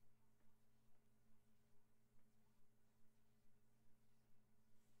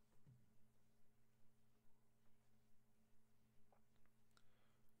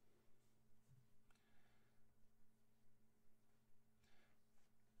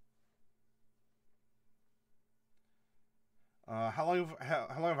 How long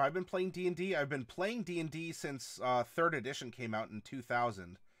have I been playing D&D? I've been playing D&D since 3rd edition came out in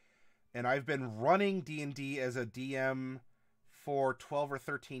 2000. And I've been running D&D as a DM for 12 or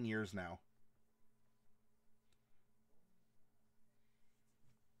 13 years now.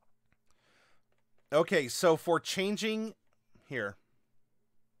 Okay, so for changing... Here.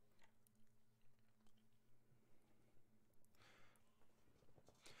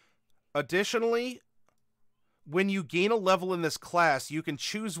 Additionally... When you gain a level in this class, you can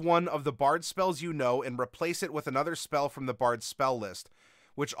choose one of the bard spells you know and replace it with another spell from the bard spell list,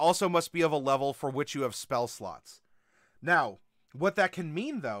 which also must be of a level for which you have spell slots. Now, what that can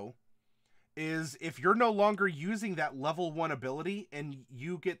mean, though, is if you're no longer using that level 1 ability and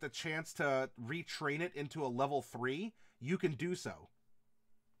you get the chance to retrain it into a level 3, you can do so.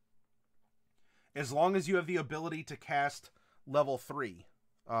 As long as you have the ability to cast level 3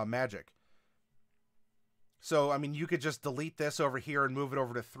 magic. So, I mean, you could just delete this over here and move it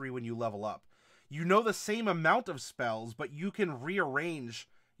over to 3 when you level up. You know the same amount of spells, but you can rearrange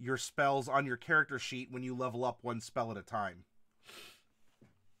your spells on your character sheet when you level up one spell at a time.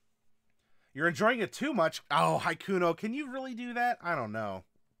 You're enjoying it too much? Oh, Haikuno, can you really do that? I don't know.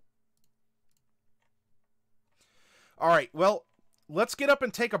 All right, well, let's get up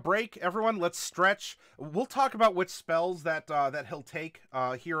and take a break, everyone. Let's stretch. We'll talk about which spells that he'll take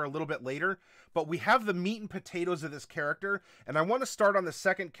here a little bit later. But we have the meat and potatoes of this character, and I want to start on the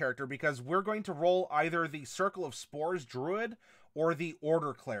second character because we're going to roll either the Circle of Spores Druid or the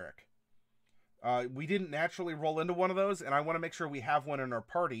Order Cleric. We didn't naturally roll into one of those, and I want to make sure we have one in our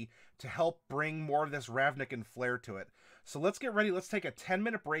party to help bring more of this Ravnican flair to it. So let's get ready. Let's take a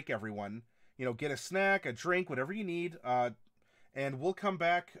 10-minute break, everyone. You know, get a snack, a drink, whatever you need, and we'll come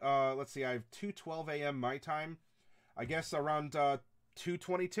back. Let's see, I have 2:12 a.m. my time. I guess around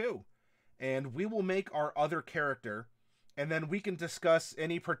 2:22. And we will make our other character, and then we can discuss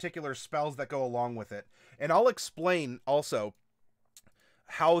any particular spells that go along with it. And I'll explain also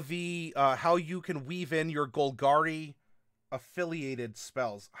how you can weave in your Golgari affiliated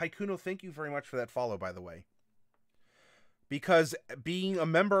spells. Haikuno, thank you very much for that follow, by the way. Because being a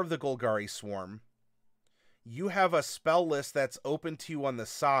member of the Golgari Swarm, you have a spell list that's open to you on the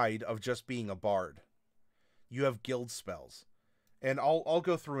side of just being a bard. You have guild spells. And I'll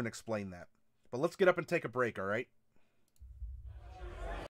go through and explain that. But let's get up and take a break, all right?